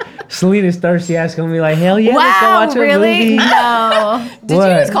rolling. Selena's thirsty ass gonna be like, hell yeah, let's go watch a movie. No. Did you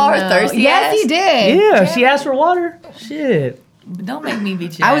just call her thirsty? Yes, you did. Yeah, she asked for water. Shit. Don't make me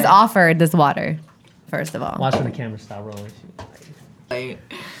beat you. I was offered this water, first of all. Watch when the camera stop rolling.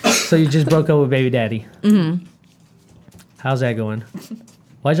 So you just broke up with baby daddy. Mm-hmm. How's that going?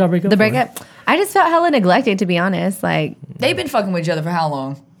 Why'd y'all break up? The breakup? I just felt hella neglected, to be honest. Like they've been fucking with each other for how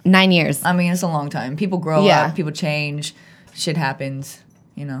long? 9 years. I mean, it's a long time. People grow up. People change. Shit happens.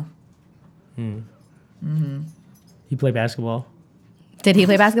 You know. You play basketball? Did he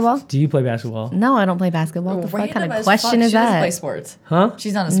play basketball? Do you play basketball? No, I don't play basketball. What the fuck kind of question is that? She doesn't play sports. Huh?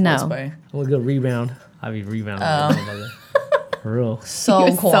 She's not a sports player. I'm a good rebound. I be rebounding. For real.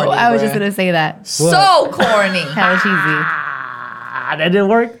 So corny. I was just going to say that. What? So corny. Hella cheesy. That didn't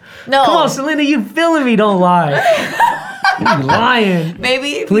work? No. Come on, Selena, you feeling me? Don't lie. You lying.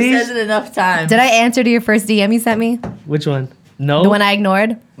 Maybe if Please? he says it enough times. Did I answer to your first DM you sent me? Which one? No. The one I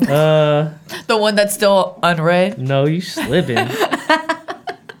ignored? The one that's still unread? No, you slipping.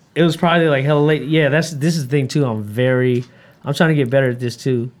 It was probably like hella late. Yeah, this is the thing too. I'm trying to get better at this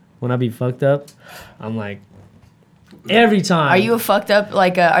too. When I be fucked up, I'm like, every time. Are you a fucked up,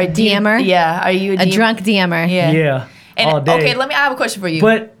 like a DMer? Yeah. Are you a drunk DMer? Yeah. Yeah. And, all day. Okay, I have a question for you.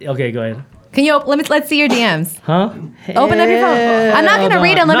 But, okay, go ahead. Can you let's see your DMs? Huh? Open up your phone. I'm not gonna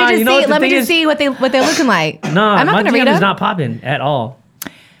read them. Let me just see what they're looking like. Nah, I'm not my gonna read DM them. is not popping at all.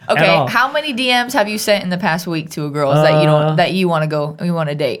 Okay, at all. how many DMs have you sent in the past week to a girl that you want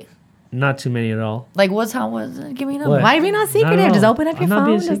to date? Not too many at all. Like, give me a number. What? Why are you not secretive? Just open up your phone. I'm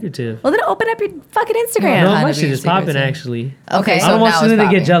not being secretive. Well, then open up your fucking Instagram. No, my shit is popping actually. Okay, so I don't want now Selena it's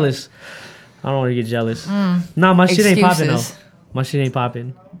to get popping. jealous. I don't want to get jealous. No, my shit ain't popping though. Excuses. My shit ain't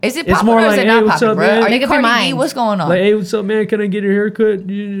popping. Is it It's popping more or is like, it hey, not what's popping, up, bro? man? Are Make you up your Cardi B? mind. What's going on? Like, hey, what's up, man? Can I get a haircut?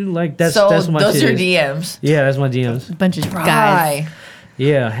 Like that's so my those shit. are DMs. Yeah, that's my DMs. Bunch of Dry. guys.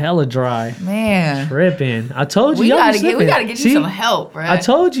 Yeah, hella dry. Man. Tripping. I told you. We y'all gotta be get slipping. you See? some help, bro. I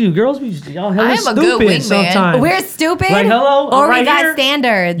told you, girls be y'all hella I am a stupid good wingman. sometimes. We're stupid. Like, hello, or I'm we right got here.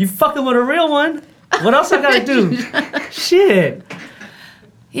 standards. You fucking with a real one. What else I gotta do? Shit.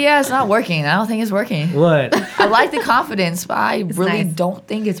 Yeah, it's not working. I don't think it's working. What? I like the confidence, but I really nice. don't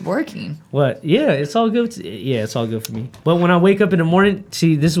think it's working. What? Yeah, it's all good. Yeah, it's all good for me. But when I wake up in the morning,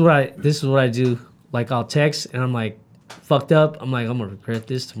 see, this is what I do. Like, I'll text and I'm like, fucked up. I'm like, I'm gonna regret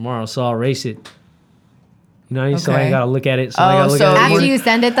this tomorrow, so I'll erase it. You know what I mean? So I Okay. ain't gotta look at it. So I gotta look so at it. After you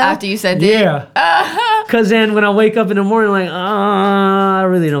send it though? After you send it? Yeah. Cause then when I wake up in the morning, like, I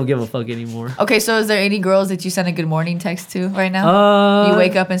really don't give a fuck anymore. Okay, so is there any girls that you send a good morning text to right now? You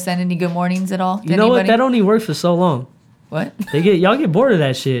wake up and send any good mornings at all? To You know what? anybody? That only worked for so long. What? Y'all get bored of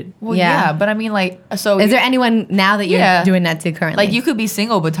that shit. Well, Yeah. yeah, but I mean, like, so Is there anyone now that you're Yeah. doing that to currently? like you could be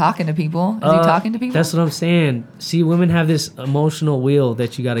single but talking to people? Is he talking to people? That's what I'm saying. See, women have this emotional wheel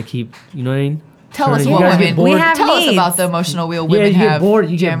that you gotta keep. You know what I mean? Tell us You what guys get women. bored. We have Tell us needs. about the emotional wheel Yeah, women you have. get bored.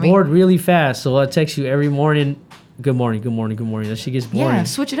 You Jeremy. get bored really fast. So I text you every morning. Good morning. Good morning. Good morning. That shit gets boring. Yeah,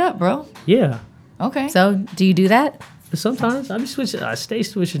 switch it up, bro. Yeah. Okay. So do you do that? But sometimes I stay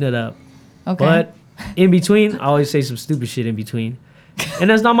switching it up. okay. But in between, I always say some stupid shit in between. And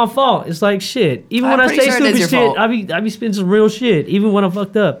that's not my fault. It's like shit. Even I'm when I pretty say sure it is stupid your shit, fault. I be spitting some real shit. Even when I'm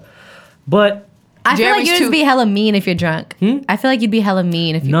fucked up. But I feel like Jeremy's you'd too- just be hella mean if you're drunk. I feel like you'd be hella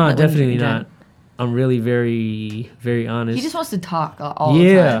mean if you no, when definitely you're drunk. not. I'm really very, very honest. he just wants to talk all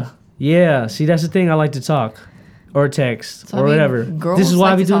the time. Yeah. See, that's the thing. I like to talk or text So, I or mean, whatever. girls This is why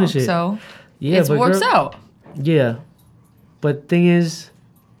like I be to doing talk, this shit. So Yeah, it but works out. Yeah. But thing is,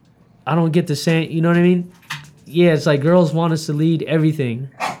 I don't get the same, you know what I mean? Yeah, it's like girls want us to lead everything.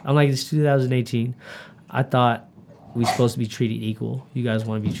 I'm like, it's 2018. I thought we supposed to be treated equal. You guys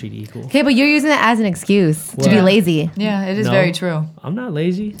want to be treated equal. Okay, but you're using it as an excuse to be Well- lazy. Yeah, it is No. very true. I'm not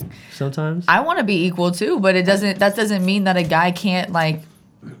lazy sometimes. I want to be equal too, but that doesn't mean that a guy can't like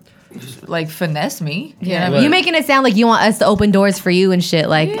finesse me. You know what I mean? You're making it sound like you want us to open doors for you and shit.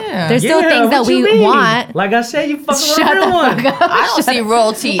 Like Yeah. there's still Yeah, things that what you we mean? want. Like I said, you fucking with Shut a real the one. fuck up. I don't see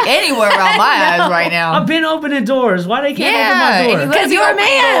royalty anywhere around my eyes right now. I've been opening doors. Why they can't Yeah, open my door? and Because you're a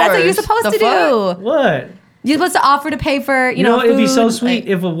man. That's what you're supposed The to fuck? do. What? You're supposed to offer to pay for, you know, it'd be so food, sweet like-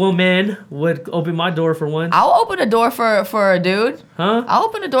 if a woman would open my door for once. I'll open a door for a dude. Huh? I'll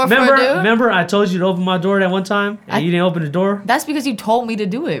open a door Remember, for a dude. remember I told you to open my door that one time and you didn't open the door? That's because you told me to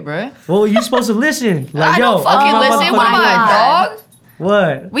do it, bruh. Well, you supposed to listen. Like, I yo, don't fucking open my listen. What motherfucking am I, door. a dog?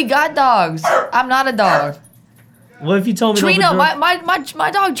 What? We got dogs. I'm not a dog. What if you told me to Trina, open the door? my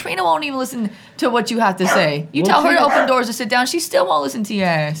dog Trina won't even listen to what you have to say. You Well, tell her to Trina- open doors to sit down, she still won't listen to your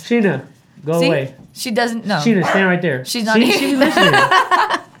ass. Sheena, go See? away. She doesn't know. Sheena, stand right there. She's not See, here. she be listening.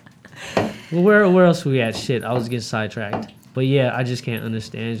 Well, where else we at? Shit, I was getting sidetracked. But yeah, I just can't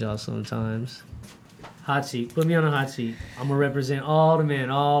understand y'all sometimes. Hot seat. Put me on a hot seat. I'm gonna represent all the men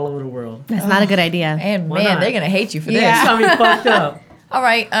all over the world. That's not a good idea. And Why man, not? they're gonna hate you for That's this. got me fucked up. All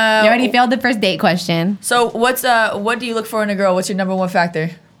right. You already failed the first date question. So what do you look for in a girl? What's your number one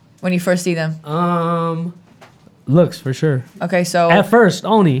factor when you first see them? Looks for sure. Okay, so at first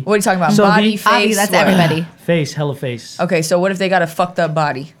only. What are you talking about? So body, face. That's everybody. Face, hella face. Okay, so what if they got a fucked up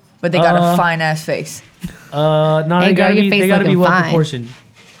body, but they got a fine ass face? No, they gotta be well proportioned.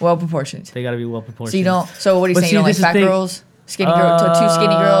 Well proportioned. They gotta be well proportioned. So you don't. So what are you saying? You don't like fat girls? Skinny girl, 2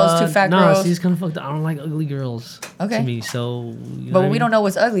 skinny girls, 2 fat girls. No, she's kind of fucked up. I don't like ugly girls. Okay. To me, so. But we don't know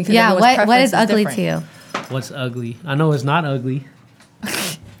what's ugly. Yeah. What is ugly to you? What's ugly? I know it's not ugly.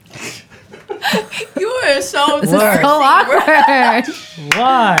 You are so. This is so awkward.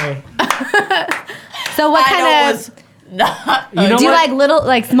 Why? So what kind of? Not. Do you like little,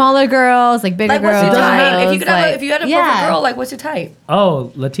 like smaller girls, like bigger girls? What's your type? If you had a perfect girl, like what's your type?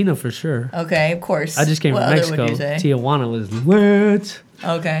 Oh, Latino for sure. Okay, of course. I just came from Mexico. Tijuana was lit.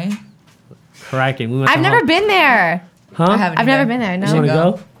 Okay. Cracking. I've never been there. Huh? I've never been there. No. You want to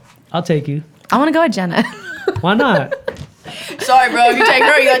go? I'll take you. I want to go with Jenna. Why not? Sorry, bro. If you take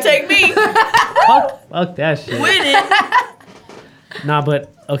her, you gotta take me. Fuck that shit. Win it. Nah, but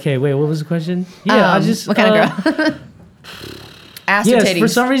okay. Wait, what was the question? Yeah, I just. What kind of girl? Ass or titties? For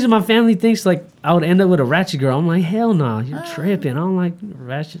some reason my family thinks like I would end up with a ratchet girl. I'm like, hell no, you're tripping. I don't like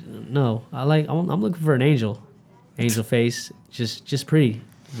ratchet. No, I'm looking for an angel face, just pretty,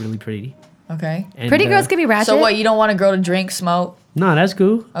 really pretty. Okay. And, pretty girls can be ratchet. So what? You don't want a girl to drink, smoke? Nah, that's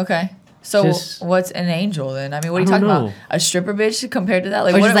cool. Okay. So what's an angel then? I mean, what are you talking about? A stripper bitch compared to that?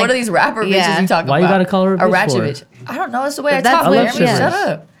 Like, what are these rapper bitches you talking about? Why you gotta call her a ratchet bitch? I don't know. That's the way I talk. Shut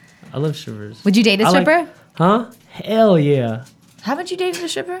up. I love strippers. Would you date a stripper? Huh? Hell yeah. Haven't you dated a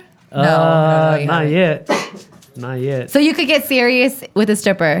stripper? No, not yet. Not yet. So you could get serious with a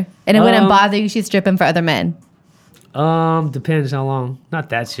stripper, and it wouldn't bother you. She's stripping for other men. Depends how long. Not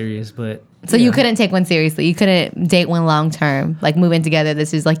that serious, but. So you couldn't take one seriously. You couldn't date one long term, like moving together.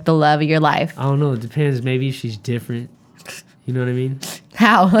 This is like the love of your life. I don't know. It depends. Maybe if she's different. You know what I mean?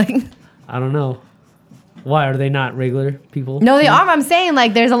 How? Like. I don't know. Why are they not regular people? No, they are. I'm saying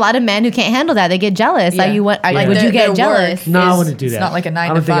like there's a lot of men who can't handle that. They get jealous. Yeah. Like would you get jealous? No, I wouldn't do that. It's not like a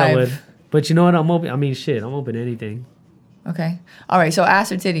 9 to 5. I don't think I would. But you know what? I'm open. I mean, shit. I'm open to anything. Okay. All right. So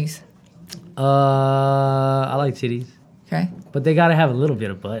ass or titties? I like titties. Okay. But they gotta have a little bit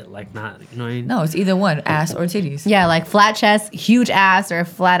of butt, like not. You know what I mean? No, it's either one, ass or titties. Yeah, like flat chest, huge ass, or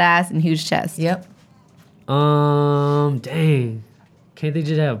flat ass and huge chest. Yep. Dang. Can't they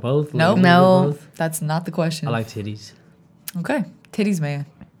just have both? Nope. No, both? That's not the question. I like titties. Okay, titties, man.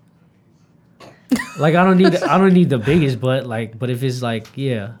 Like I don't need the biggest butt, like, but if it's like,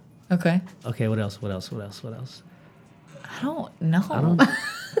 yeah. Okay. Okay, what else? I don't know.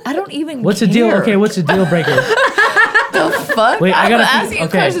 I don't even. What's the deal? Okay, what's the deal breaker? The fuck? Wait, I gotta ask you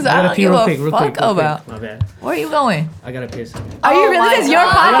questions. I don't give a fuck about. My bad. Where are you going? I gotta piss. Are you really? This is your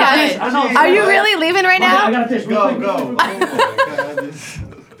podcast. Are you really leaving right now? I gotta piss. Go.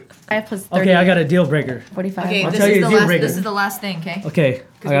 Okay, I got a deal breaker. 45. Okay, this is the last thing. Okay. Okay,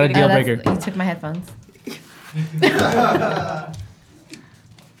 I got a deal breaker. You took my headphones.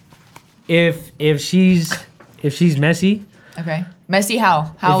 If she's messy. Okay. Messy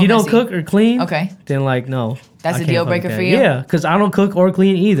how? If you don't cook or clean. Okay. Then like no. That's a deal breaker for you? Yeah, because I don't cook or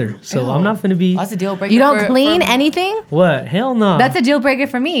clean either. So I'm not gonna be. That's a deal breaker. You don't clean anything? What? Hell no. That's a deal breaker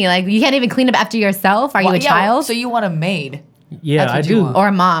for me. Like you can't even clean up after yourself. Are you a child? So you want a maid? Yeah, I do. Or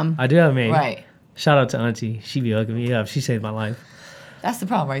a mom. I do have a maid. Right. Shout out to Auntie. She be hooking me up. She saved my life. That's the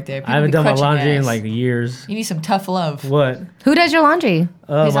problem right there. I haven't done my laundry in like years. You need some tough love. What? Who does your laundry?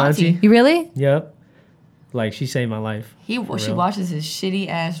 My auntie. You really? Yep. Like she saved my life. She washes his shitty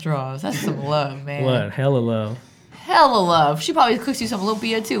ass drawers. That's some love, man. What? Hella love. Hella love. She probably cooks you some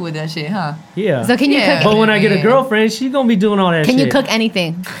lumpia too with that shit, huh? Yeah. So can you cook? But when I get a girlfriend, she's gonna be doing all that shit. Can you cook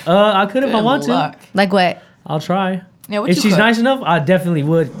anything? I could if I want to. Like what? I'll try. Yeah, what if you she's cook? nice enough, I definitely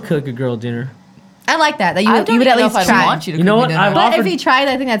would cook a girl dinner. I like that. That you would at least try. Want you to you know what? But if he tried,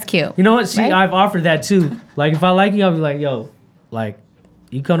 I think that's cute. You know what? See, right? I've offered that too. Like if I like you, I'll be like, yo, like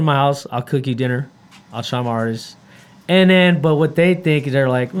you come to my house, I'll cook you dinner, I'll try my artist. And then, but what they think is they're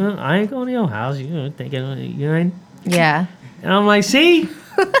like, well, I ain't going to your house. You know, thinking, you know what I mean? Yeah. And I'm like, see?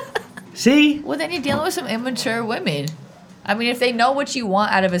 Well, then you're dealing with some immature women. I mean, if they know what you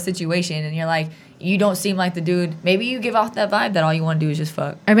want out of a situation and you're like, you don't seem like the dude, maybe you give off that vibe that all you want to do is just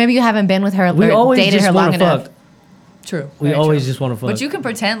fuck. Or maybe you haven't been with her we or always dated just her long enough. Fuck. True. We always just want to fuck. But you can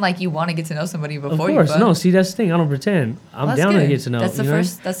pretend like you want to get to know somebody before you fuck. Of course. fuck. No, see, that's the thing. I don't pretend. I'm down to get to know. That's the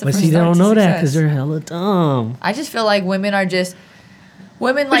first But first see, they don't start know to that because success. they're hella dumb. I just feel like women like just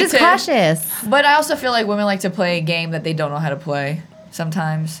to cautious. But I also feel like women like to play a game that they don't know how to play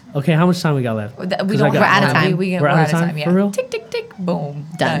sometimes. Okay, how much time we got left? We don't. We're out of time. We're out of time. Yeah. For real? Tick tick tick. Boom.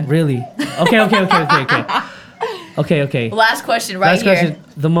 Done. Really? Okay. Okay. Last question. Last question.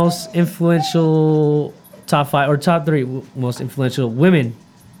 The most influential top 5 or top 3 most influential women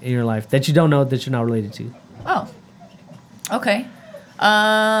in your life that you don't know that you're not related to. Oh. Okay.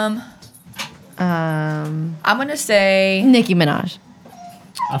 I'm gonna say Nicki Minaj.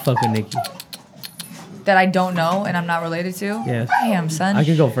 I fuck with Nicki. That I don't know and I'm not related to. Yeah. Damn, son. I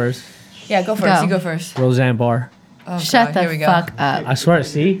can go first. Yeah, go first. You go first. Roseanne Barr. Oh, Shut the fuck up. I swear.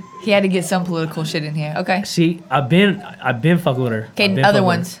 See. He had to get some political shit in here. Okay. See, I've been fucking with her. Okay, other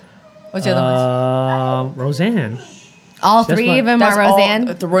ones. What's the other ones? Roseanne. All three of them are Roseanne.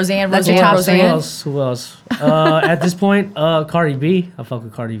 The Roseanne. Who else? At this point, Cardi B. I fuck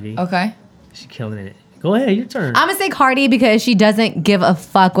with Cardi B. Okay. She's killing it. Go ahead, your turn. I'm gonna say Cardi because she doesn't give a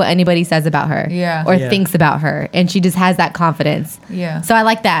fuck what anybody says about her. Yeah. Or thinks about her, and she just has that confidence. Yeah. So I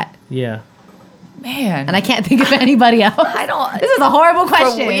like that. Yeah. Man. And I can't think of anybody else. I don't. This is a horrible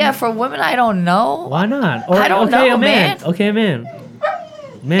question. For women, I don't know. Why not? Or, I don't know, man. Okay, man.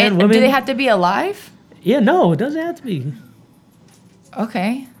 Man, women. Do they have to be alive? Yeah, no, it doesn't have to be.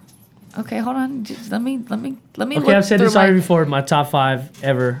 Okay, hold on. Just let me. Okay, I've said this already before. My top 5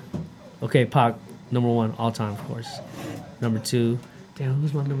 ever. Okay, Pac, number 1 all time, of course. Number 2. Damn,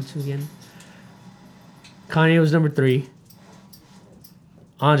 who's my number 2 again? Kanye was number 3.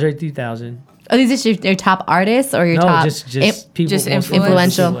 Andre 3000. Oh, these are your top artists or your top? Just people. Just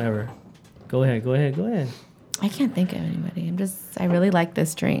influential. Ever. Go ahead. I can't think of anybody. I really like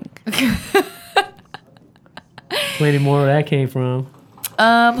this drink. Plenty more where that came from.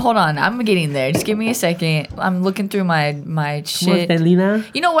 Hold on. I'm getting there. Just give me a second. I'm looking through my shit. Lina?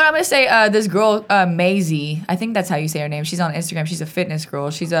 You know what? I'm gonna say this girl, Maisie. I think that's how you say her name. She's on Instagram. She's a fitness girl.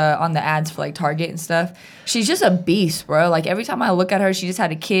 She's on the ads for like Target and stuff. She's just a beast, bro. Like every time I look at her, she just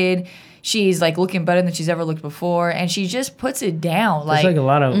had a kid. She's like looking better than she's ever looked before, and she just puts it down. There's like a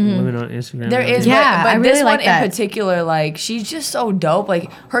lot of women on Instagram. There is, yeah, but I really this like one that. in particular, like she's just so dope.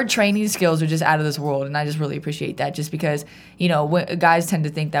 Like her training skills are just out of this world, and I just really appreciate that. Just because guys tend to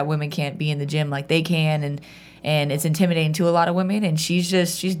think that women can't be in the gym like they can, and it's intimidating to a lot of women. And she's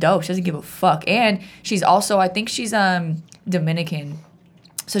dope. She doesn't give a fuck, and she's also, I think she's Dominican,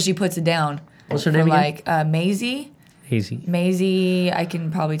 so she puts it down. What's her name again? Like Maisie. Maisie, I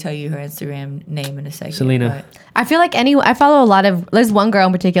can probably tell you her Instagram name in a second. Selena. I feel like I follow a lot of, there's one girl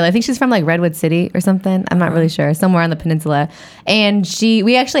in particular, I think she's from like Redwood City or something. I'm not really sure, somewhere on the peninsula. And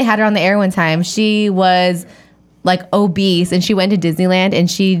we actually had her on the air one time. She was like obese and she went to Disneyland and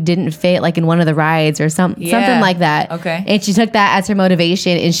she didn't fit like in one of the rides or something like that. Okay. And she took that as her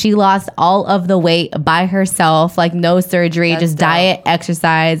motivation and she lost all of the weight by herself, like no surgery, That's just dope. diet,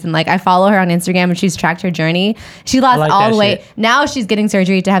 exercise. And like I follow her on Instagram and she's tracked her journey. She lost all the weight. Now she's getting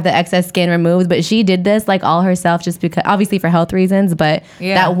surgery to have the excess skin removed, but she did this like all herself just because, obviously for health reasons, but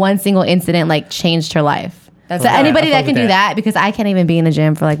that one single incident like changed her life. So anybody that can do that, because I can't even be in the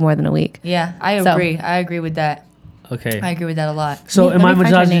gym for like more than a week. Yeah, I agree. I agree with that. Okay. I agree with that a lot. So am I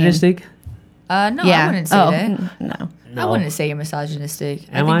misogynistic? No, I wouldn't say that. No. I wouldn't say you're misogynistic.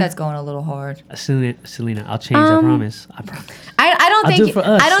 I think that's going a little hard. Selena, I'll change. I promise. I promise. I don't think. do it for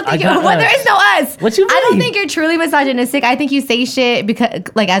us. I don't think. There is no us. What you mean? I don't think you're truly misogynistic. I think you say shit because,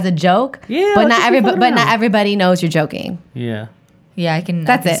 like, as a joke. Yeah. But not everybody knows you're joking. Yeah. Yeah, I can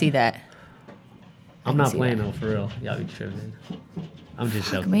see that. I'm not playing though, for real. Y'all be tripping. I'm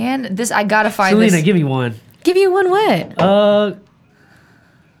just joking. Man, I gotta find Selena, this. give me one. Give you one what?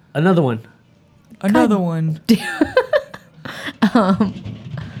 Another one. Another one.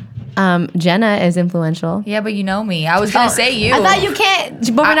 Jenna is influential. Yeah, but you know me. I was gonna say you. I thought you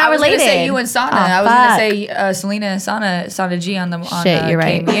can't, but we're not related. I was gonna say you and Sana. I was gonna say Selena and Sana G on the Shit, you're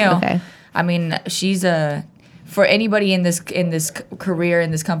right. KMU. Okay. I mean, she's for anybody in this career, in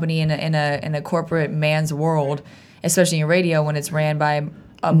this company, in a corporate man's world, especially in radio when it's ran by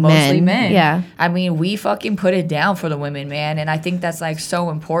mostly men. Yeah. I mean, we fucking put it down for the women, man, and I think that's like so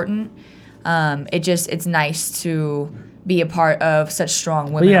important. It's nice to be a part of such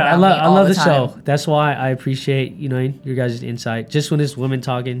strong women. But yeah, around I love the time. show. That's why I appreciate your guys' insight. Just when it's women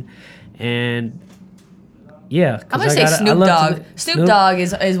talking, and yeah, I'm gonna say Snoop Dogg. Snoop Dogg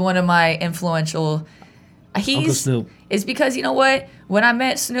is one of my influential. Uncle Snoop. It's because you know what? When I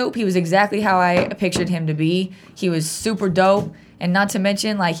met Snoop, he was exactly how I pictured him to be. He was super dope, and not to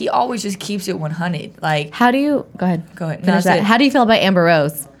mention, like he always just keeps it 100. Like, how do you go ahead? Go ahead. Finish that. How do you feel about Amber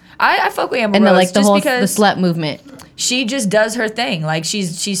Rose? I fuck with Amber and Rose the slut movement. She just does her thing. Like she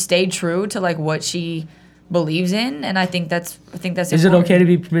stayed true to like what she believes in, and I think that's Is it okay to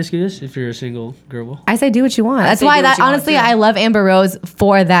be promiscuous if you're a single girl? I say do what you want. That's why honestly I love Amber Rose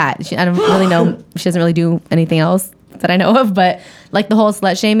for that. I don't really know. She doesn't really do anything else that I know of, but like the whole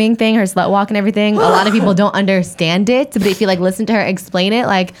slut shaming thing, her slut walk and everything. A lot of people don't understand it, but if you like listen to her explain it,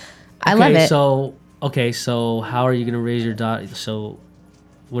 like I love it. So Okay, so how are you gonna raise your daughter? So,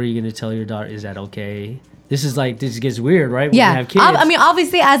 what are you gonna tell your daughter? Is that okay? This gets weird, right? When yeah. you have kids. I mean,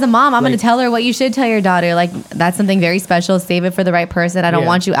 obviously, as a mom, I'm going to tell her what you should tell your daughter. Like, that's something very special. Save it for the right person. I don't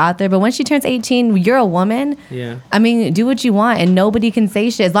want you out there. But when she turns 18, you're a woman. Yeah. I mean, do what you want, and nobody can say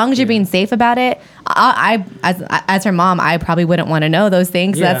shit. As long as you're being safe about it. As her mom, I probably wouldn't want to know those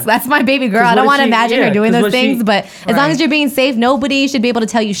things. Yeah. That's my baby girl. I don't want to imagine her doing those things. But as long as you're being safe, nobody should be able to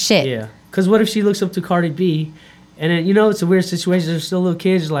tell you shit. Yeah. Because what if she looks up to Cardi B? And then, it's a weird situation. There's still little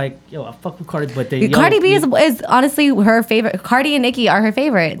kids like, yo, I fuck with Cardi, but Cardi B is honestly her favorite. Cardi and Nicki are her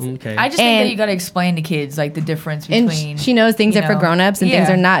favorites. Okay. I just think that you gotta explain to kids like the difference between. She knows things are for grown-ups and things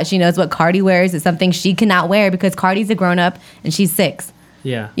are not. She knows what Cardi wears is something she cannot wear because Cardi's a grown-up and she's 6.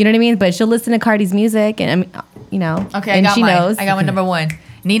 Yeah. You know what I mean? But she'll listen to Cardi's music and Okay, and she knows. I got my number one.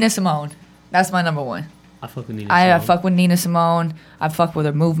 Nina Simone. That's my number one. I fuck with Nina Simone. I fuck with Nina Simone. I fuck with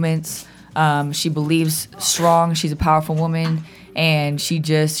her movements. She believes strong. She's a powerful woman, and she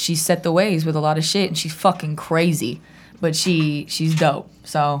set the ways with a lot of shit. And she's fucking crazy, but she's dope.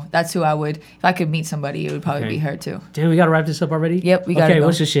 So that's who I would. If I could meet somebody, it would probably be her too. Damn, we gotta wrap this up already. Yep, we gotta. Okay,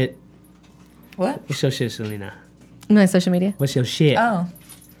 what's your shit? What? What's your shit, Selena? My social media. What's your shit? Oh.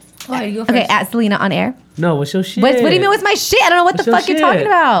 You go first. Okay, at Selena on air. No, what's your shit? What do you mean? What's my shit? I don't know what the fuck you're talking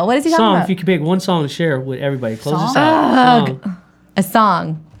about. What is he talking about? If you could pick one song to share with everybody, close this out. A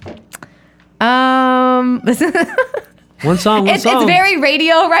song. One song. It's very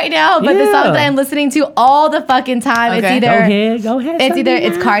radio right now, but the songs that I'm listening to all the fucking time. Okay. It's either go ahead.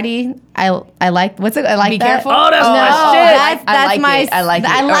 It's Cardi. I like what's it? I like Be that. Careful. Oh, that's my shit. That's my. I like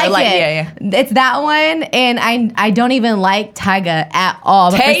it. Yeah. It's that one, and I don't even like Tyga at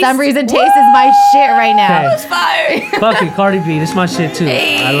all. But Taste? for some reason, Taste is my shit right now. That's fire. Fuck it, Cardi B. This is my shit too.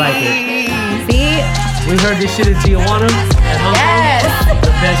 I like it. See? We heard this shit in Tijuana at Hong Kong. The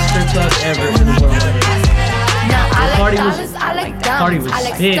best strip club ever in the world. Cardi was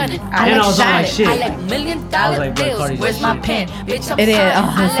spitting. And I was on my shit. I was like, bro, Cardi's Where's my pen? It is.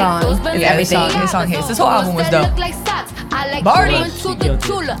 Oh, the song. Yeah, everything. His song hits. This whole album was dope. Barty.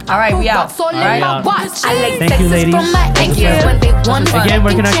 All right, we out. All right. Thank you, ladies. Thank you. Again,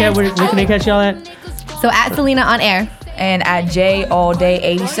 where can they catch y'all at? So at Selena on air. And at J All Day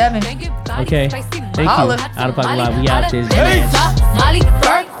 87. Okay. Thank you. Out of Pocket Live. We out this.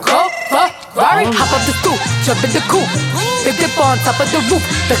 Rari, hop up the stoop, jump in the coupe. Big dip on top of the roof,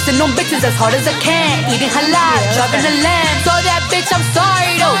 flexing on bitches as hard as I can. Eating halal, driving a lamb. So that bitch, I'm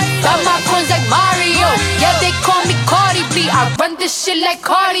sorry though. Got my coins like Mario. Yeah, they call me Cardi B. I run this shit like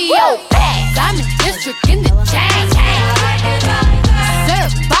cardio. I'm in district in the chain.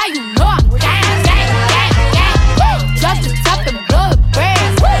 Certified, you know I'm gang. Drop the top and blow the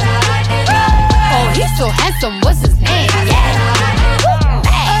brand. Oh, he's so handsome, what's his name?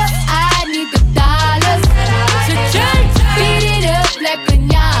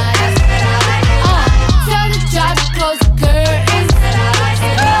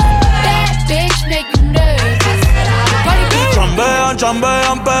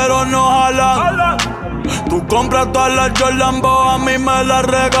 Chambean pero no jalan. Tú compras todas las Jordan, a mí me las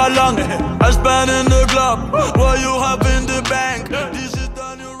regalan. I spend in the club, what you have in the bank.